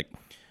mentioned it. Like,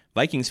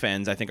 Vikings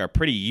fans, I think, are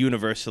pretty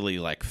universally,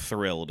 like,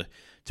 thrilled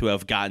to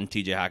have gotten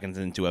TJ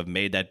Hawkinson, to have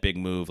made that big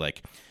move.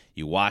 Like,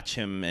 you watch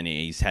him, and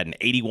he's had an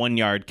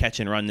 81-yard catch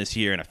and run this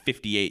year and a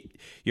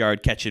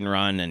 58-yard catch and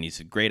run, and he's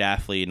a great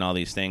athlete and all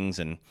these things.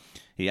 And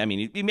he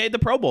made the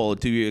Pro Bowl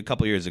a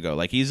couple years ago.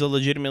 Like, he's a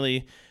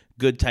legitimately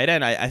good tight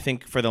end. I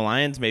think for the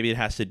Lions, maybe it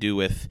has to do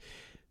with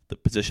the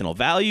positional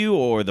value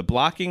or the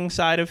blocking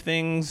side of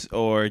things,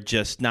 or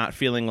just not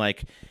feeling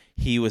like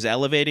he was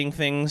elevating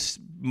things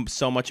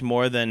so much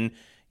more than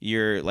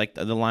like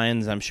the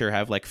Lions, I'm sure,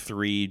 have like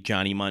 3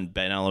 Johnny Mundt,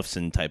 Ben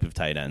Ellefson type of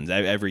tight ends.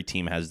 Every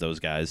team has those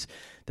guys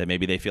that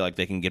maybe they feel like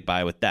they can get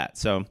by with that.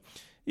 So,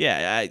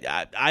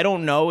 yeah, I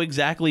don't know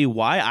exactly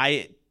why.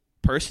 I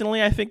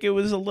think it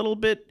was a little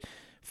bit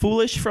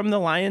foolish from the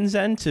Lions'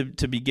 end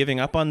to be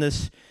giving up on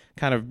this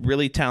kind of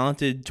really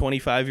talented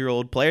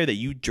 25-year-old player that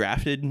you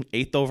drafted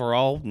 8th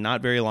overall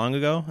not very long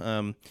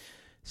ago.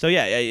 So,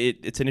 yeah,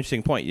 it's an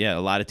interesting point. Yeah, a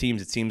lot of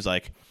teams, it seems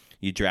like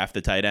you draft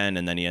the tight end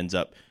and then he ends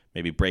up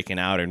maybe breaking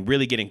out and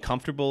really getting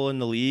comfortable in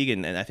the league.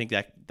 And I think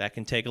that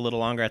can take a little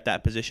longer at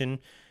that position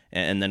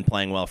and then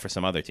playing well for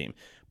some other team.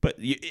 But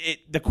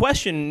the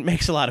question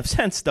makes a lot of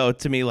sense, though,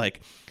 to me.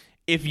 Like,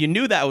 if you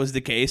knew that was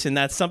the case and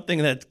that's something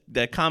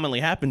that commonly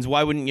happens,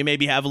 why wouldn't you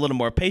maybe have a little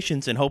more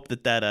patience and hope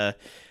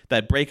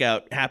that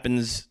breakout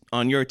happens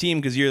on your team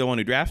because you're the one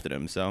who drafted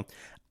him? So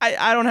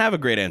I don't have a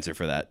great answer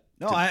for that.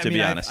 No, to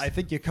be honest. I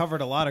think you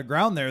covered a lot of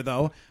ground there,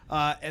 though.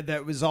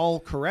 That was all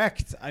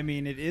correct. I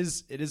mean, it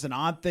is an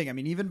odd thing. I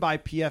mean, even by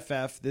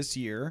PFF this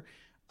year,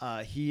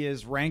 he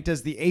is ranked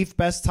as the 8th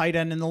best tight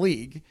end in the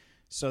league.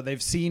 So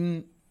they've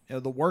seen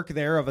the work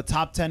there of a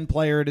top 10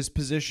 player at his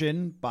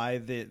position by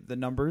the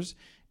numbers,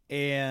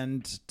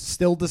 and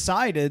still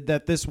decided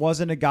that this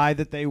wasn't a guy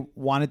that they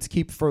wanted to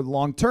keep for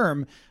long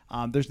term.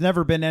 There's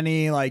never been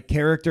any like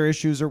character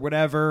issues or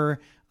whatever.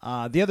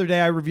 The other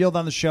day I revealed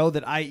on the show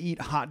that I eat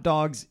hot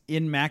dogs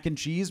in mac and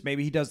cheese.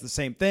 Maybe he does the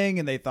same thing,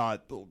 and they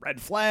thought,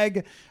 red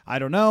flag. I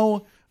don't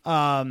know.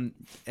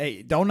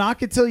 Hey, don't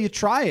knock it till you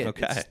try it.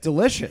 Okay. It's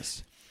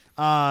delicious.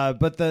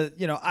 But there's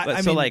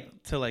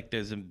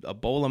a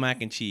bowl of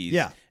mac and cheese.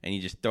 Yeah. And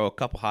you just throw a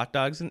couple hot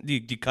dogs in. Do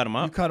you cut them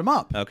up? You cut them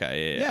up.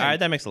 Okay. Yeah. All right.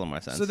 That makes a little more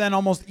sense. So then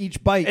almost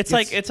each bite. It's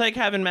like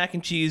having mac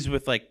and cheese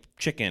with like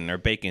chicken or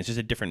bacon. It's just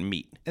a different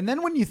meat. And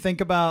then when you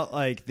think about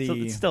like So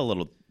it's still a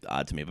little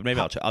odd to me, but maybe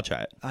I'll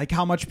try it. Like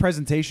how much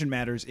presentation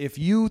matters. If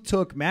you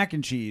took mac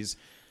and cheese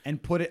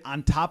and put it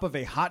on top of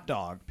a hot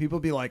dog, people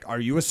would be like, "Are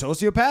you a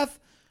sociopath?"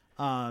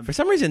 For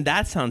some reason,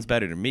 that sounds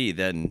better to me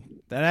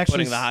than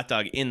putting the hot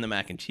dog in the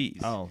mac and cheese.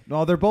 Oh,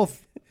 no, they're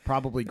both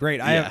probably great.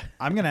 Yeah.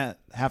 I'm going to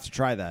have to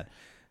try that.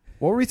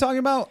 What were we talking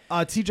about?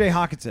 TJ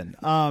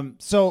Hockenson.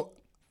 So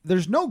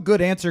there's no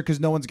good answer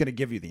because no one's going to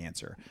give you the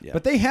answer. Yeah.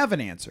 But they have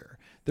an answer.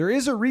 There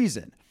is a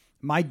reason.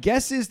 My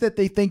guess is that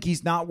they think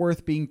he's not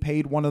worth being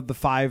paid one of the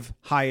 5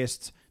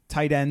 highest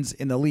tight ends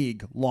in the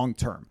league long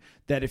term.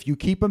 That if you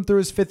keep him through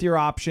his 5th-year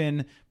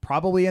option,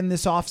 probably in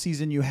this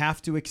offseason, you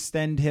have to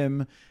extend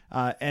him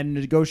and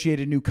negotiate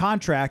a new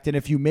contract. And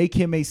if you make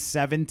him a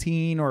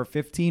 $17 or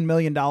 $15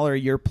 million a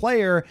year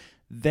player,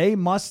 they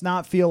must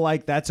not feel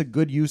like that's a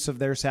good use of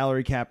their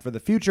salary cap for the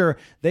future.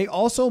 They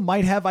also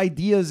might have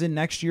ideas in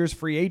next year's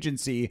free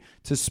agency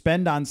to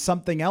spend on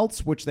something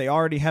else, which they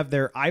already have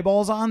their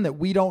eyeballs on that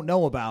we don't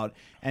know about,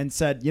 and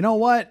said, you know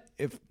what,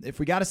 if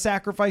we got to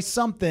sacrifice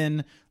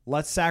something,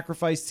 let's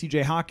sacrifice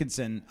TJ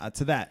Hockenson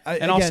to that.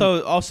 And again,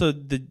 also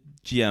the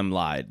GM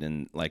lied,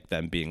 and like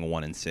them being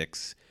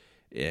 1-6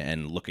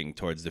 and looking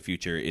towards the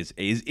future is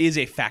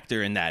a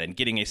factor in that, and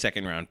getting a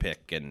 2nd-round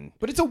pick.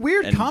 But it's a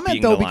weird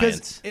comment though,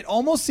 because it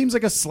almost seems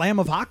like a slam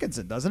of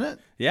Hockenson, doesn't it?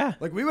 Yeah,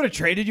 like we would have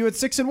traded you at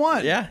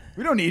 6-1. Yeah,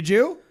 we don't need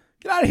you.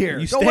 Get out of here.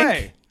 You Go stink.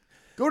 away.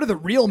 Go to the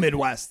real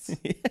Midwest.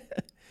 Yeah.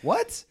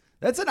 What?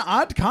 That's an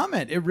odd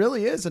comment. It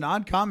really is an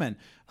odd comment.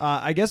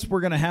 I guess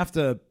we're gonna have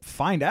to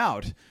find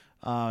out.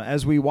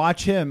 As we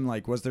watch him,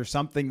 like, was there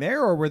something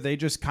there, or were they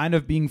just kind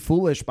of being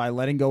foolish by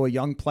letting go a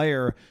young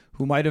player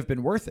who might have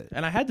been worth it?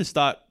 And I had this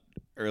thought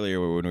earlier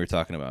when we were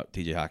talking about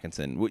TJ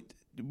Hockenson.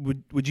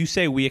 Would you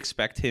say we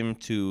expect him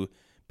to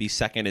be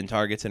 2nd in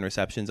targets and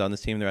receptions on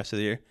this team the rest of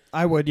the year?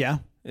 I would, yeah.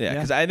 Yeah,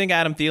 because I think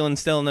Adam Thielen's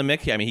still in the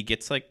mix. I mean, he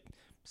gets like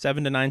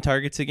 7 to 9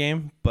 targets a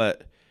game,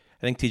 but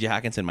I think TJ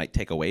Hockenson might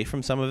take away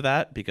from some of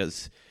that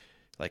because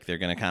like they're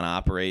going to kind of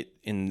operate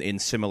in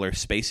similar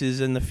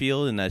spaces in the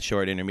field in that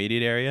short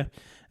intermediate area.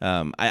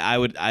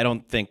 I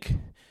think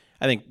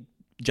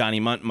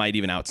Johnny Munt might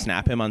even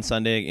outsnap him on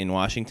Sunday in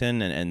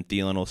Washington, and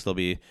Thielen will still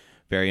be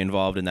very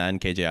involved in that, and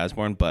KJ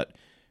Osborne. But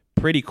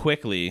pretty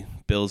quickly,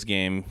 Bills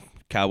game,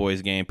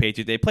 Cowboys game,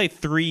 Patriots, they play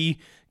 3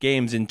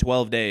 games in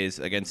 12 days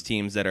against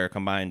teams that are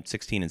combined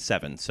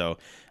 16-7. So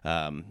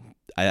I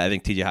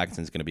think TJ Hockenson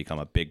is going to become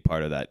a big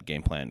part of that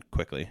game plan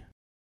quickly.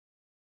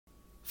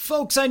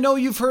 Folks, I know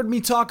you've heard me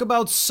talk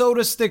about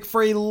SodaStick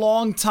for a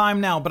long time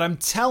now, but I'm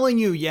telling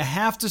you, you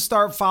have to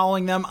start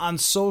following them on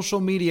social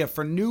media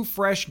for new,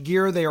 fresh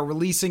gear they are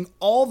releasing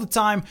all the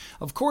time.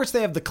 Of course,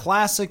 they have the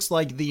classics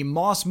like the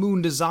Moss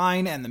Moon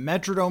design and the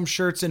Metrodome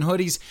shirts and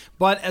hoodies,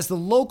 but as the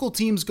local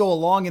teams go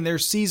along in their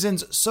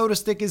seasons,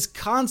 SodaStick is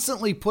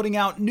constantly putting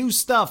out new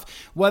stuff,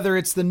 whether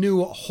it's the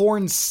new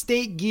Horn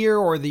State gear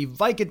or the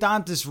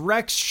Vicodontis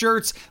Rex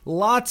shirts,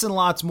 lots and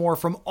lots more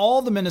from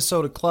all the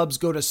Minnesota clubs.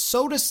 Go to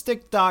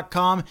SodaStick.com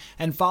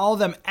and follow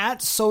them at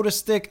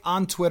SodaStick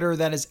on Twitter.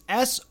 That is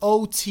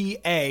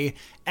SotaStick.com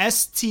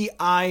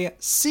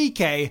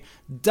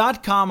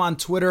on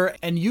Twitter,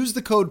 and use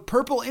the code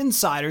Purple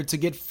Insider to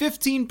get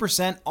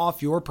 15%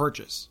 off your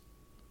purchase.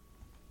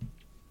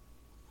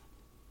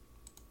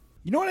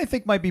 You know what I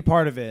think might be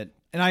part of it?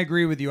 And I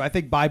agree with you. I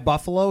think by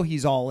Buffalo,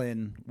 he's all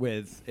in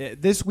with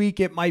it. This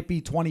week. It might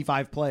be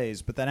 25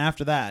 plays, but then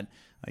after that,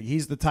 like,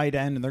 he's the tight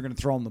end and they're going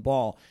to throw him the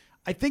ball.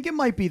 I think it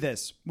might be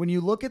this. When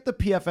you look at the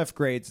PFF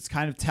grades, it's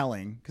kind of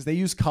telling because they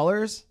use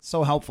colors.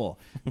 So helpful.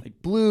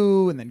 Like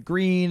blue and then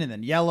green and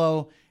then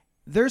yellow.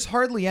 There's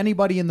hardly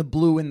anybody in the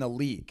blue in the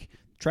league.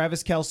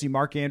 Travis Kelce,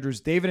 Mark Andrews,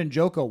 David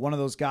Njoku, one of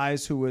those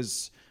guys who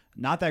was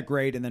not that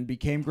great, and then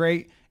became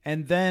great.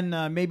 And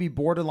then maybe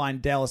borderline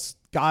Dallas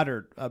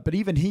Goedert. But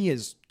even he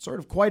is sort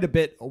of quite a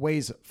bit a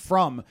ways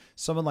from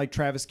someone like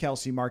Travis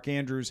Kelce, Mark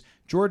Andrews.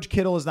 George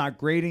Kittle is not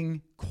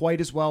grading quite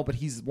as well, but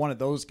he's one of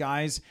those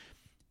guys.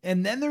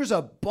 And then there's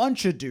a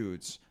bunch of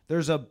dudes.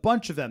 There's a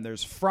bunch of them.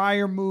 There's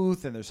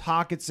Freiermuth, and there's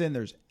Hockenson,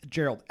 there's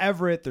Gerald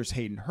Everett, there's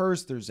Hayden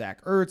Hurst, there's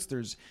Zach Ertz,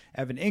 there's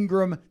Evan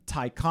Ingram,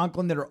 Ty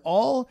Conklin, that are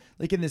all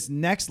like in this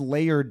next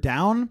layer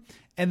down.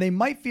 And they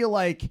might feel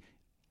like,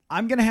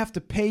 I'm going to have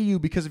to pay you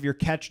because of your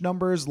catch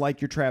numbers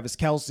like you're Travis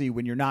Kelce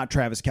when you're not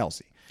Travis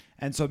Kelce.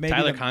 And so maybe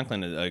Tyler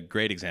Conklin is a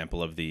great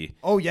example of the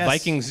yes.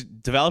 Vikings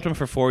developed him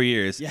for 4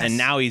 years, Yes. and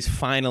now he's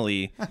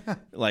finally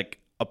like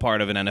a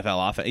part of an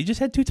NFL offense. He just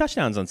had 2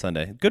 touchdowns on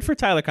Sunday. Good for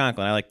Tyler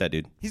Conklin. I like that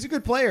dude. He's a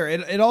good player.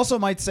 It also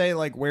might say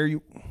like where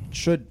you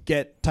should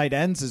get tight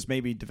ends is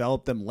maybe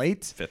develop them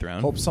late. 5th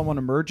round. Hope someone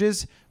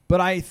emerges. But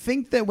I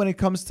think that when it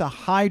comes to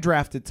high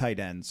drafted tight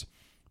ends,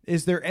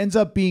 is there ends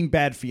up being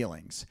bad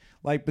feelings.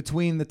 Like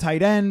between the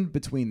tight end,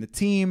 between the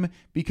team,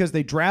 because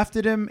they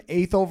drafted him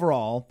 8th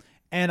overall.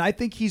 And I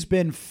think he's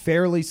been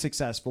fairly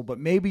successful, but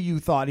maybe you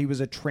thought he was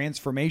a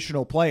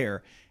transformational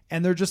player.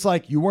 And they're just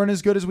like, you weren't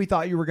as good as we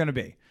thought you were going to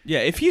be.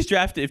 Yeah, if TJ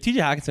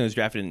Hockenson was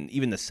drafted in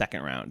even the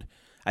 2nd round,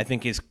 I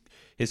think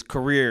his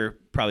career,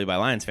 probably by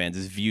Lions fans,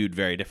 is viewed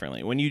very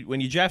differently. When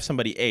you draft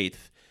somebody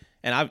 8th,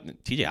 and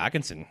TJ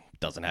Hockenson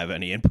doesn't have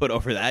any input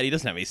over that. He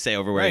doesn't have any say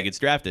over where he gets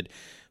drafted.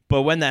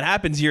 But when that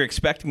happens, you're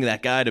expecting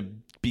that guy to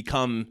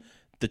become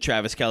the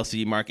Travis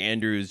Kelce, Mark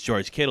Andrews,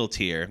 George Kittle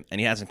tier, and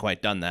he hasn't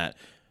quite done that.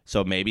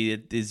 So maybe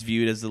it is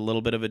viewed as a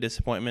little bit of a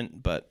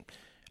disappointment, but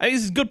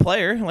he's a good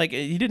player. Like,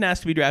 he didn't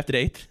ask to be drafted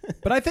 8th.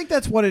 But I think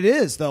that's what it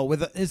is, though.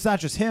 It's not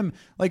just him.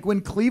 Like,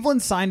 when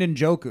Cleveland signed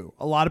Njoku,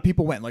 a lot of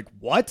people went like,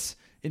 what?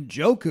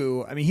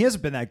 Njoku? I mean, he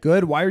hasn't been that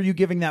good. Why are you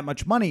giving that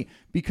much money?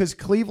 Because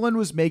Cleveland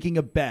was making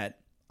a bet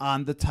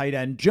on the tight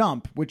end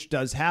jump, which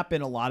does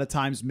happen a lot of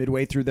times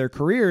midway through their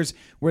careers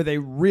where they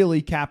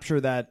really capture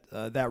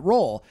that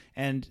role.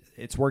 And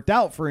it's worked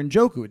out for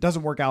Njoku. It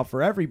doesn't work out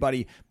for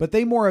everybody, but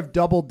they more have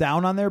doubled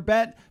down on their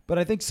bet. But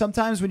I think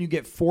sometimes when you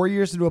get 4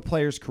 years into a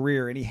player's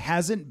career and he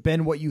hasn't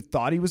been what you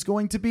thought he was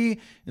going to be,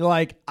 you're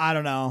like, I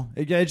don't know.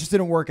 It just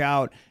didn't work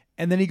out.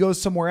 And then he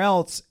goes somewhere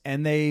else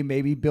and they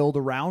maybe build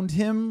around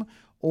him,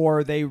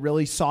 or they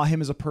really saw him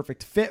as a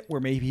perfect fit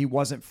where maybe he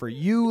wasn't for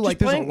you. Like,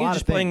 there's a lot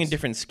of things. Playing in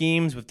different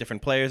schemes with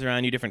different players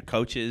around you, different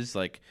coaches,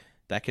 like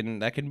that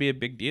can be a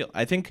big deal.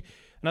 I think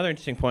another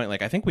interesting point,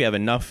 like I think we have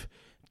enough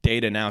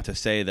data now to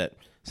say that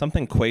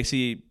something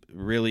Kwesi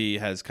really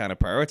has kind of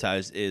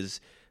prioritized is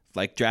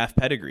like draft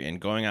pedigree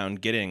and going out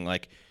and getting,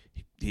 like,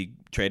 he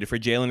traded for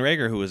Jalen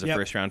Reagor, who was a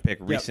first-round pick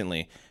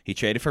recently. He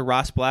traded for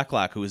Ross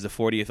Blacklock, who was the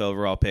 40th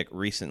overall pick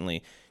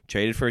recently.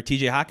 Traded for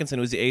TJ Hockenson,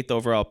 who was the 8th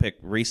overall pick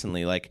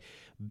recently. Like,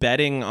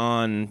 betting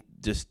on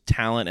just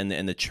talent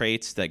and the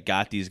traits that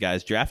got these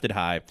guys drafted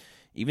high,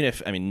 even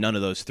if, I mean, none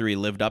of those 3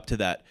 lived up to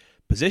that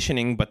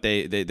positioning, but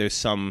there's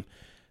some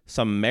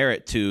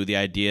merit to the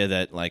idea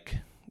that, like,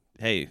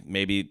 hey,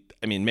 maybe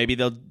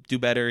they'll do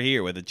better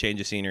here with a change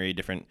of scenery,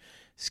 different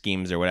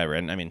schemes or whatever.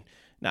 And I mean,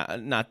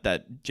 not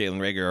that Jalen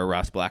Reagor or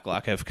Ross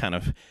Blacklock have kind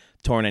of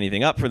torn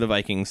anything up for the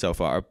Vikings so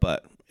far,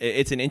 but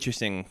it's an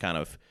interesting kind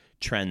of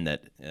trend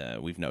that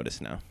we've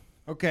noticed now.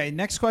 Okay,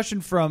 next question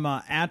from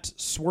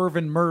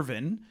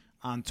 @SwervinMervin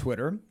on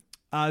Twitter.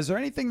 Is there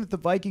anything that the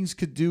Vikings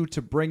could do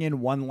to bring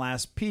in one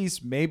last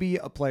piece, maybe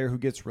a player who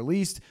gets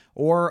released,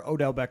 or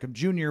Odell Beckham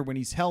Jr. when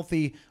he's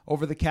healthy?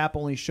 Over the cap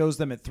only shows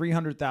them at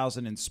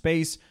 $300,000 in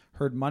space.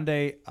 Heard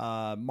Monday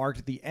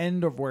marked the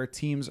end of where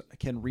teams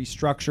can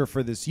restructure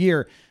for this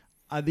year.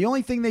 The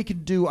only thing they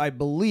can do, I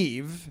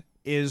believe,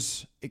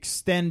 is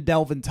extend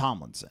Delvin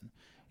Tomlinson.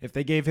 If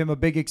they gave him a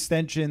big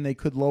extension, they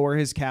could lower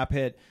his cap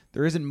hit.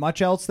 There isn't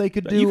much else they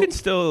could do. You can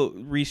still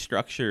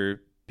restructure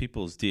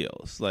people's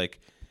deals. Like,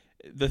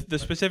 the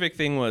specific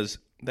thing was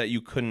that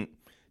you couldn't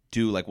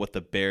do like what the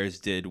Bears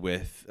did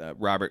with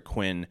Robert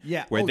Quinn,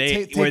 where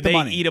they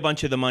eat a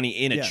bunch of the money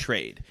in a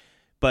trade.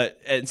 But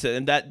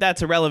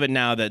that's irrelevant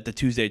now that the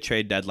Tuesday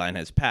trade deadline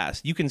has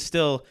passed. You can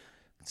still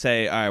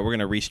say, all right, we're going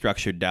to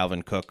restructure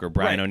Dalvin Cook or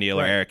Brian O'Neill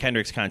or Eric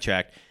Kendricks'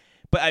 contract.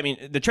 But, I mean,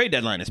 the trade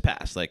deadline has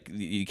passed. Like,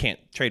 you can't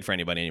trade for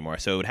anybody anymore.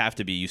 So it would have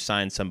to be you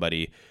sign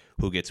somebody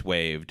who gets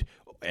waived.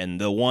 And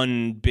the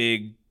one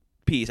big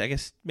piece, I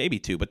guess maybe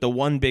 2, but the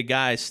one big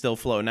guy still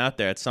floating out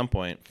there at some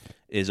point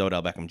is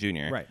Odell Beckham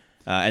Jr. Right.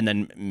 And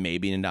then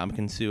maybe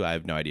Ndamukong Suh. I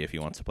have no idea if he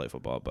wants to play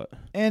football.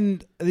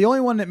 And the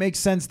only one that makes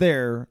sense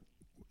there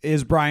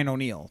is Brian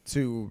O'Neill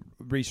to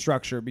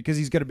restructure because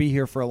he's going to be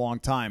here for a long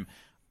time.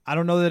 I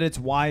don't know that it's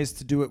wise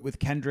to do it with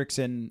Kendricks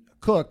and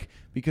Cook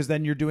because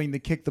then you're doing the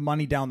kick the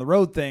money down the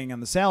road thing on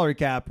the salary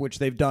cap, which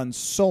they've done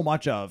so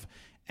much of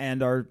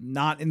and are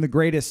not in the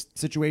greatest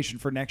situation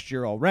for next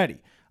year already.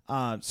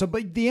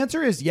 But the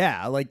answer is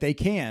like they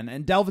can.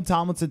 And Delvin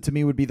Tomlinson to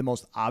me would be the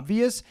most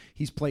obvious.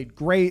 He's played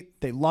great.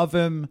 They love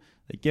him.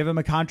 They give him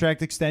a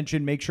contract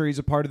extension, make sure he's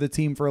a part of the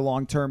team for a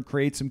long term,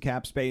 create some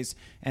cap space,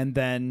 and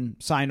then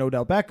sign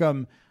Odell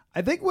Beckham.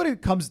 I think what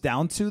it comes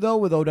down to, though,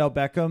 with Odell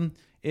Beckham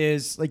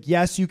is like,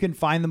 yes, you can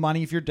find the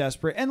money if you're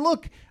desperate. And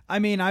look, I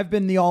mean, I've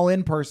been the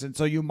all-in person,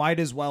 so you might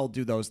as well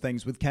do those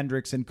things with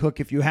Kendricks and Cook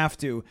if you have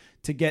to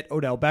get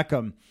Odell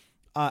Beckham.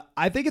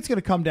 I think it's going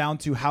to come down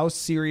to how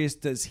serious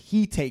does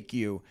he take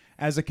you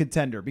as a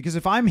contender? Because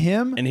if I'm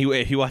him, and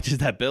he watches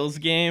that Bills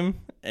game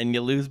and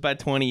you lose by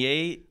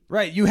 28,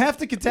 right? You have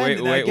to contend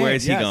in that game. Where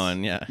is he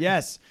going? Yeah.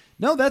 Yes.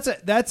 No, that's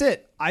it. That's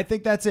it. I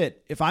think that's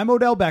it. If I'm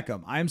Odell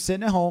Beckham, I'm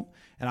sitting at home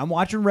and I'm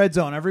watching Red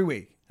Zone every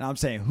week, and I'm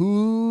saying,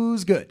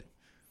 who's good?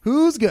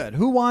 Who's good?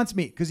 Who wants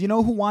me? Because you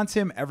know who wants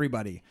him?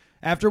 Everybody.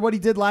 After what he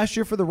did last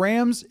year for the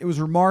Rams, it was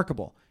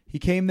remarkable. He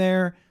came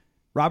there.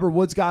 Robert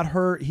Woods got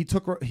hurt. He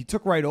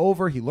took right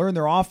over. He learned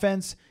their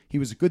offense. He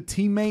was a good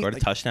teammate. Scored a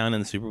touchdown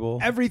in the Super Bowl.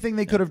 Everything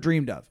they could have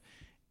dreamed of.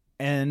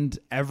 And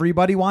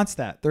everybody wants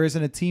that. There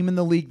isn't a team in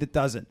the league that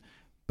doesn't.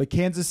 But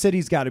Kansas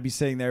City's got to be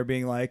sitting there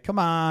being like, come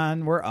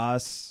on, we're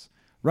us.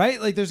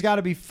 Right? Like there's got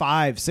to be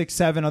 5, 6,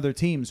 7 other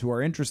teams who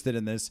are interested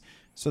in this.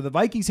 So the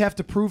Vikings have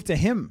to prove to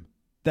him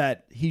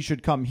that he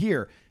should come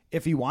here.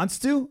 If he wants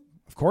to,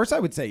 of course I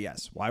would say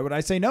yes. Why would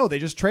I say no? They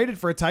just traded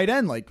for a tight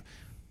end. Like,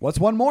 what's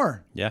one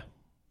more? Yeah.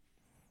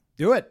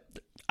 Do it.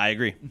 I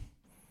agree.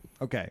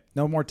 Okay.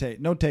 No more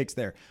no takes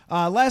there.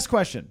 Last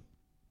question.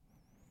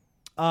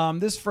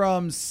 This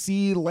from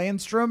C.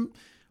 Landstrom,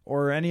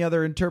 or any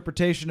other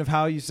interpretation of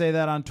how you say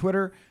that on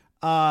Twitter.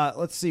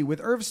 Let's see. With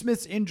Irv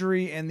Smith's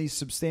injury and the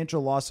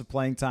substantial loss of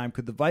playing time,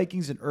 could the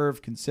Vikings and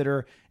Irv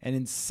consider an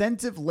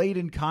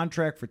incentive-laden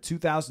contract for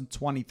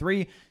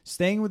 2023,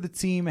 staying with the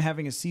team,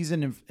 having a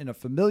season in a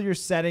familiar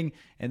setting,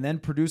 and then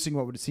producing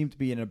what would seem to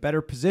be in a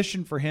better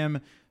position for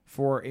him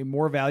for a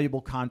more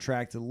valuable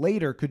contract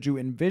later? Could you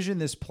envision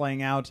this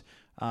playing out?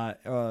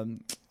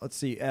 Let's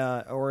see.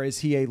 Or is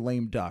he a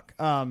lame duck?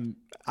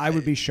 I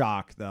would be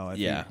shocked, though.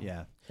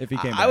 If he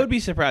came back. I would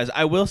be surprised.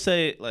 I will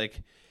say,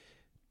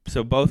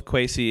 so both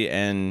Kwesi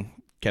and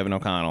Kevin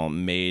O'Connell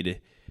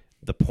made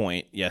the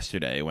point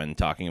yesterday when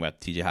talking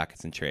about the TJ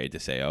Hockenson trade to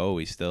say, oh,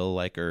 we still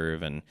like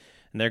Irv, and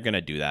they're going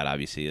to do that,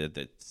 obviously.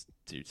 That's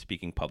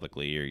speaking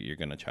publicly, you're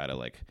going to try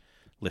to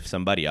lift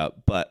somebody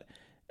up. But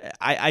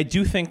I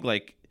do think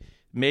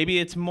maybe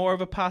it's more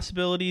of a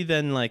possibility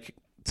than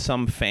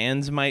some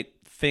fans might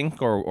think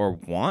or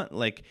want.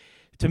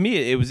 To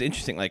me, it was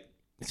interesting.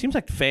 It seems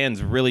like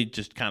fans really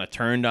just kind of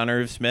turned on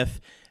Irv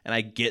Smith, and I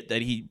get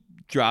that he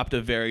dropped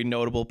a very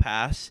notable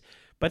pass,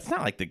 but it's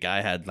not like the guy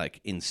had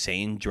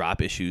insane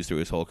drop issues through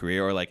his whole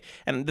career,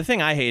 and the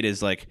thing I hate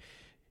is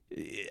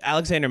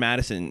Alexander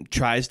Mattison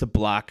tries to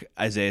block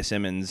Isaiah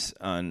Simmons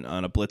on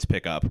a blitz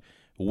pickup,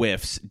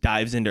 whiffs,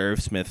 dives into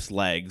Irv Smith's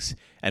legs,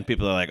 and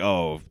people are like,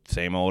 oh,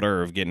 same old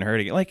Irv getting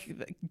hurt again.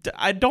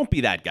 I don't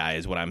be that guy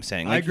is what I'm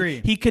saying. I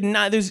agree. He could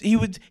not. He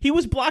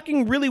was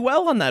blocking really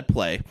well on that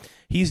play.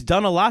 He's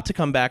done a lot to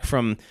come back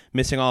from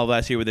missing all of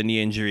last year with a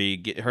knee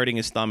injury, hurting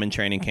his thumb in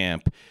training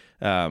camp.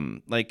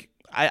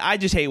 I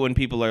just hate when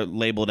people are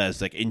labeled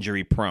as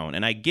injury prone,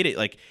 and I get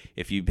it.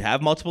 If you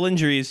have multiple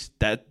injuries,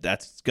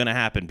 that's gonna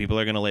happen. People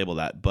are gonna label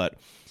that, but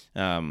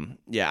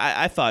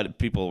I thought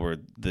people were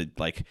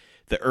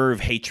the Irv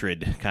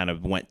hatred kind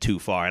of went too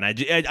far, and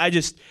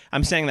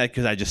I'm saying that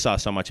because I just saw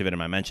so much of it in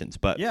my mentions.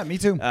 But yeah, me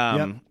too.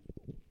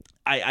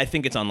 I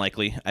think it's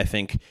unlikely. I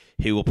think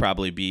he will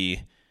probably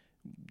be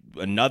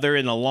another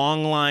in a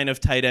long line of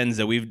tight ends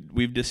that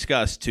we've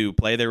discussed to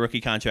play their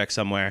rookie contract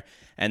somewhere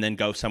and then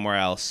go somewhere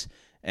else,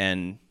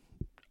 and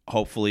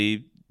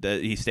hopefully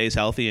that he stays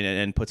healthy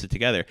and puts it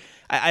together.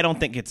 I don't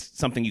think it's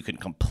something you can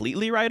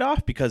completely write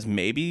off, because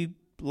maybe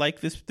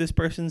this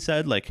person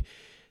said,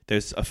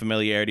 there's a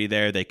familiarity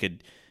there. They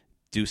could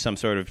do some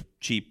sort of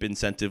cheap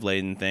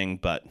incentive-laden thing,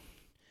 but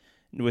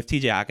with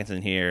TJ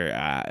Hockenson here,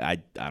 I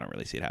don't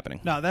really see it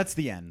happening. No, that's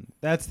the end.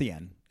 That's the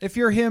end. If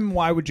you're him,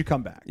 why would you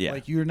come back? Yeah.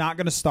 You're not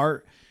going to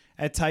start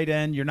at tight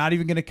end. You're not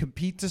even going to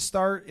compete to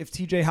start if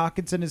TJ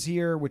Hockenson is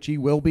here, which he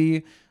will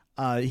be.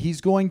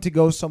 He's going to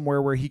go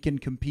somewhere where he can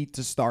compete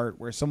to start,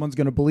 where someone's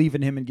going to believe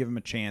in him and give him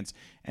a chance,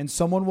 and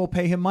someone will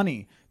pay him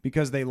money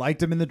because they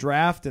liked him in the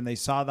draft and they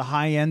saw the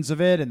high ends of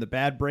it and the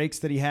bad breaks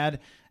that he had.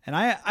 And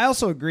I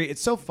also agree.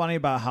 It's so funny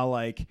about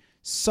how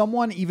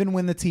someone, even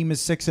when the team is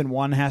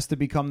 6-1, has to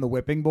become the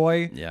whipping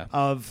boy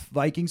of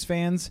Vikings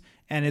fans.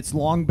 And it's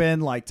long been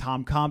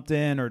Tom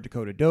Compton or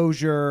Dakota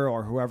Dozier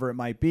or whoever it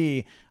might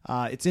be.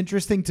 It's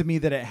interesting to me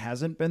that it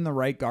hasn't been the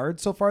right guard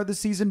so far this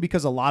season,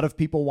 because a lot of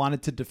people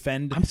wanted to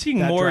defend. I'm seeing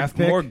that draft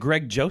pick. more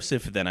Greg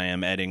Joseph than I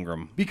am Ed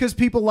Ingram. Because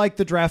people like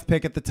the draft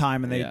pick at the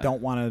time and they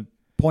don't want to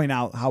point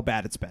out how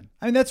bad it's been.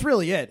 I mean, that's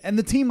really it. And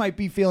the team might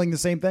be feeling the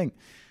same thing.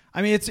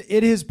 I mean,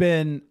 it has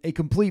been a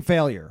complete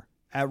failure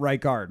at right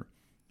guard.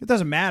 It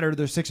doesn't matter.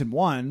 They're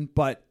 6-1,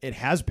 but it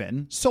has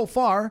been so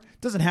far.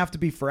 It doesn't have to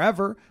be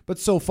forever, but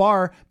so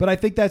far. But I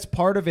think that's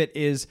part of it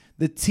is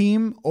the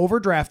team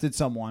overdrafted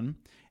someone,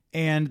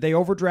 and they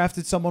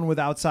overdrafted someone with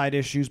outside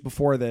issues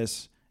before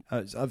this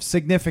of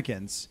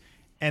significance.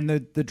 And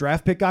the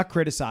draft pick got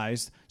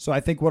criticized. So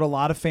I think what a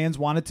lot of fans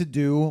wanted to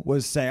do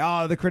was say,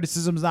 oh, the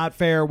criticism's not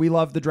fair. We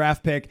love the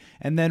draft pick.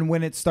 And then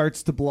when it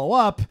starts to blow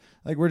up,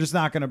 we're just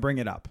not going to bring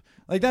it up.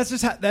 Like that's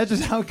just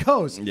how it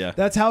goes. Yeah.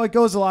 That's how it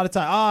goes a lot of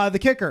time. The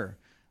kicker.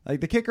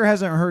 Like the kicker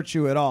hasn't hurt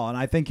you at all, and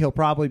I think he'll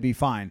probably be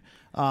fine.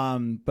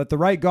 But the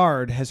right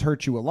guard has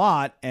hurt you a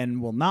lot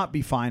and will not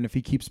be fine if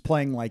he keeps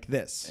playing like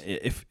this.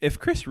 If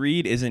Chris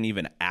Reed isn't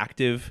even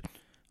active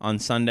on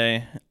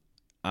Sunday,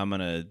 I'm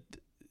gonna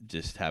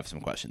just have some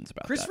questions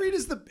about Chris that. Reed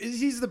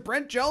he's the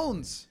Brent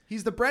Jones.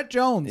 He's the Brett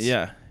Jones.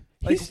 Yeah.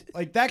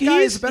 Like that guy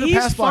is a better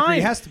pass blocker. Fine.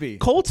 He has to be.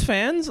 Colts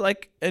fans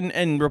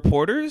and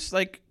reporters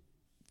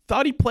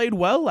thought he played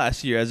well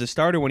last year as a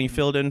starter when he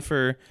filled in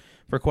for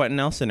Quentin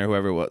Nelson or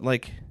whoever it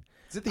was.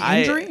 Is it the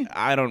injury?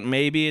 I don't.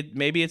 Maybe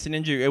it's an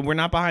injury. We're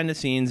not behind the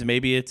scenes.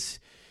 Maybe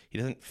he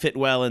doesn't fit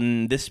well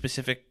in this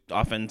specific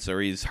offense, or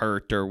he's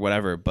hurt or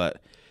whatever.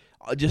 But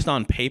just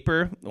on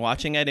paper,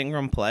 watching Ed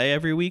Ingram play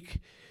every week,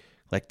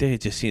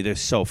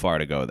 there's so far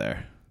to go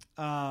there.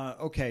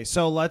 Okay,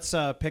 so let's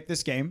pick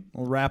this game.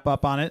 We'll wrap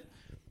up on it.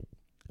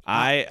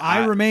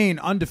 I remain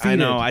undefeated. I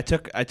know. I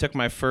took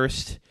my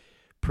first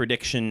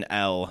prediction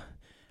L.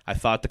 I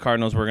thought the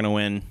Cardinals were going to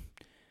win,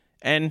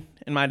 and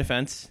in my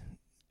defense,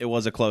 it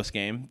was a close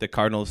game. The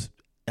Cardinals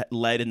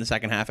led in the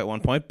second half at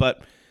one point,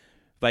 but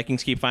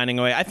Vikings keep finding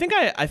a way. I think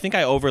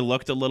I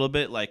overlooked a little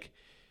bit.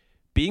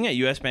 Being at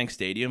US Bank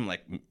Stadium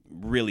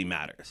really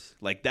matters.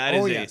 That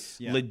is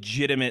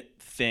legitimate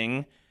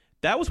thing.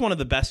 That was one of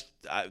the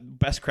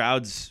best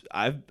crowds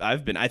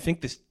I've been. I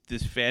think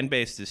this fan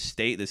base, this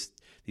state,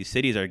 these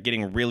cities are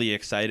getting really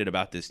excited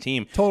about this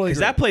team. Totally, because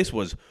that place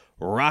was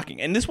rocking,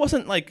 and this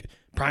wasn't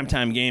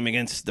primetime game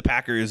against the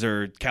Packers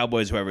or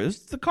Cowboys, whoever. It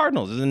was the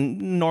Cardinals. It was a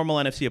normal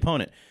NFC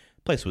opponent.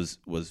 The place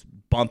was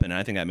bumping, and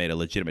I think that made a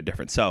legitimate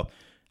difference. So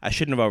I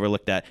shouldn't have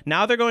overlooked that.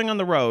 Now they're going on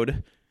the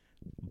road,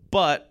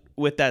 but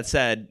with that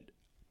said,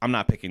 I'm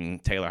not picking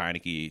Taylor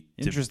Heineke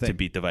to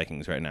beat the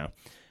Vikings right now.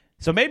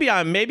 So maybe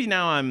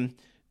now I'm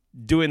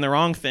doing the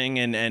wrong thing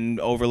and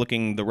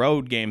overlooking the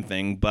road game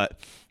thing. But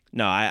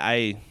no,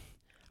 I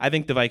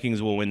think the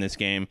Vikings will win this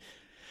game.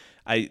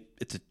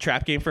 It's a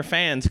trap game for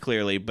fans,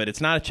 clearly, but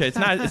it's not a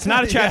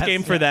trap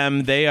game for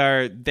them. They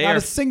are not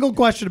a single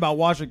question about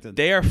Washington.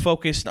 They are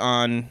focused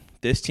on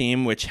this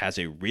team, which has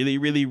a really,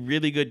 really,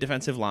 really good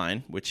defensive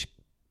line. Which,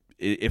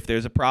 if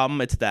there's a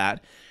problem, it's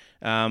that.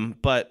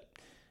 But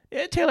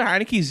Taylor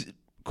Heineke's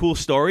cool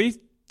story,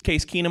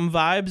 Case Keenum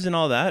vibes and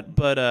all that,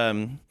 but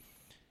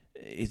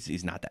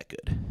he's not that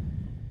good.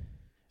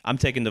 I'm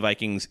taking the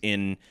Vikings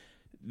in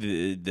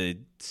the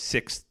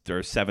sixth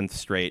or seventh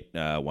straight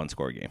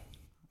one-score game.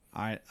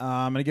 All right,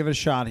 I'm going to give it a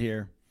shot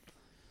here.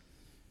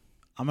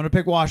 I'm going to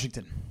pick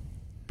Washington.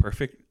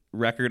 Perfect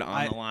record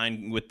on the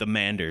line with the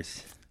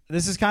Manders.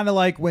 This is kind of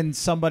like when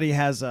somebody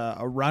has a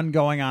run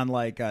going on,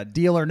 like a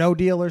Deal or No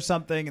Deal or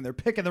something, and they're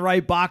picking the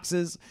right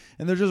boxes,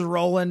 and they're just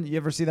rolling. You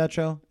ever see that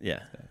show?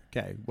 Yeah.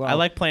 Okay. Well, I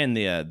like playing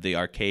the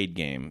arcade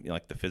game,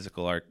 like the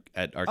physical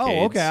at arcades.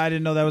 Oh, okay. I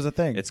didn't know that was a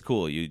thing. It's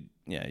cool. You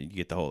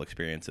get the whole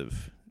experience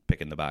of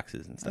picking the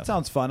boxes and stuff. That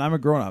sounds fun. I'm a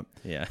grown-up.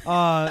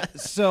 Yeah.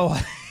 So...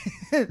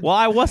 Well,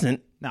 I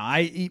wasn't. No,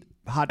 I eat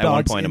hot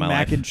dogs and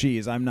mac and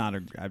cheese. I'm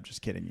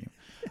just kidding you.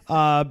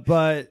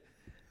 But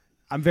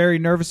I'm very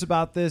nervous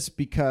about this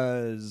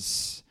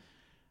because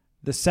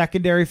the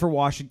secondary for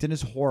Washington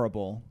is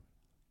horrible,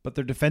 but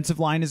their defensive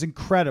line is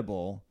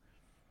incredible.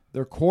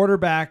 Their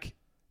quarterback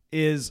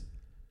is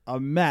a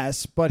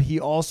mess, but he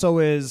also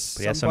is.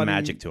 He has some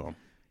magic to him.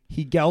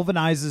 He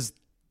galvanizes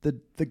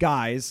the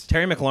guys.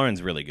 Terry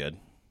McLaurin's really good.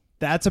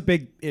 That's a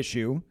big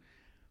issue.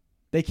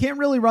 They can't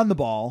really run the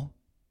ball.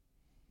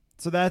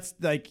 So that's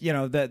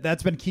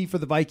that's been key for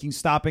the Vikings,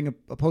 stopping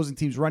opposing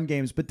teams' run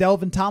games. But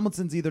Delvin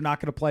Tomlinson's either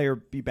not going to play or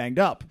be banged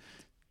up.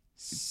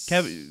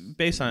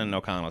 Based on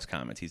O'Connell's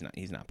comments, he's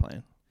not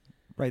playing.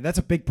 Right, that's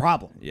a big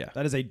problem. Yeah,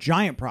 that is a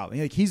giant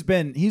problem. He's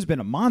been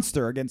a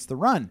monster against the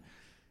run.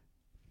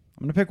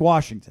 I'm going to pick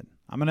Washington.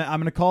 I'm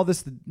gonna call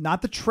this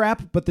not the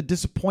trap, but the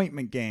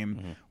disappointment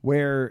game,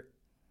 where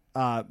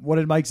what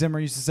did Mike Zimmer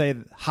used to say?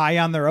 High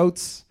on their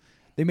oats.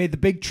 They made the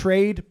big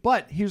trade,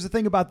 but here's the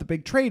thing about the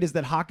big trade is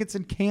that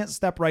Hockenson can't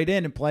step right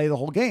in and play the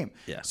whole game.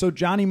 Yeah. So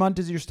Johnny Munt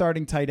is your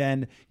starting tight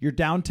end. You're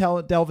down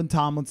Delvin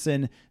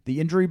Tomlinson.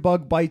 The injury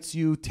bug bites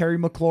you. Terry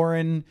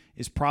McLaurin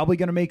is probably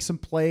going to make some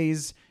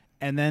plays,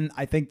 and then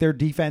I think their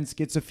defense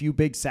gets a few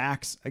big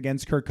sacks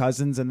against Kirk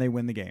Cousins, and they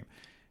win the game.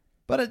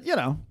 But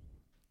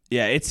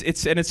yeah, it's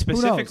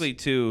specifically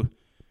to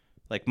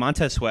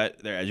Montez Sweat.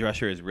 Their edge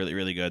rusher is really,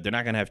 really good. They're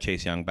not going to have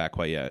Chase Young back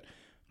quite yet.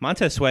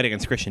 Montez Sweat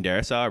against Christian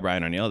Darrisaw or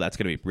Brian O'Neill, that's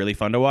going to be really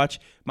fun to watch.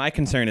 My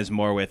concern is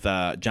more with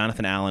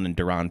Jonathan Allen and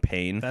Daron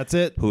Payne. That's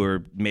it. Who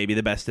are maybe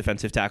the best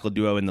defensive tackle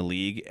duo in the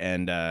league.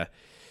 And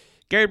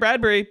Gary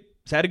Bradbury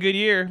has had a good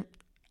year.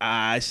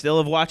 I still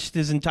have watched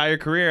his entire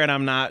career, and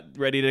I'm not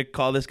ready to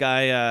call this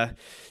guy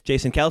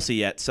Jason Kelce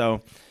yet.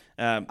 So,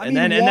 and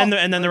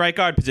then the right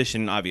guard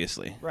position,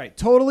 obviously. Right.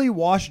 Totally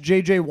wash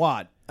J.J.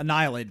 Watt.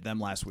 annihilated them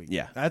last week.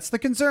 Yeah. That's the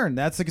concern.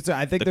 I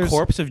think The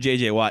corpse of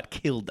J.J. Watt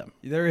killed them.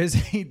 there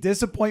is a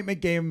disappointment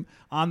game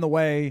on the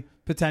way,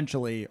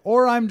 potentially.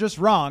 Or I'm just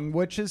wrong,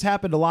 which has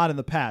happened a lot in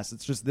the past.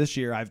 It's just this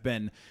year I've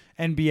been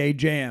NBA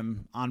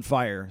Jam on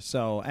fire.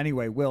 So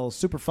anyway, Will,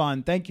 super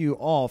fun. Thank you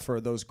all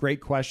for those great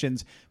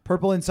questions.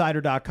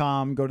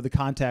 PurpleInsider.com. Go to the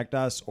Contact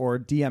Us or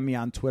DM me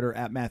on Twitter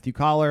at Matthew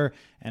Collar.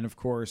 And, of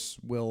course,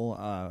 we'll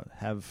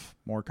have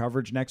more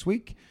coverage next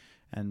week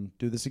and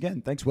do this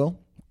again. Thanks, Will.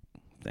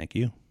 Thank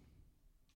you.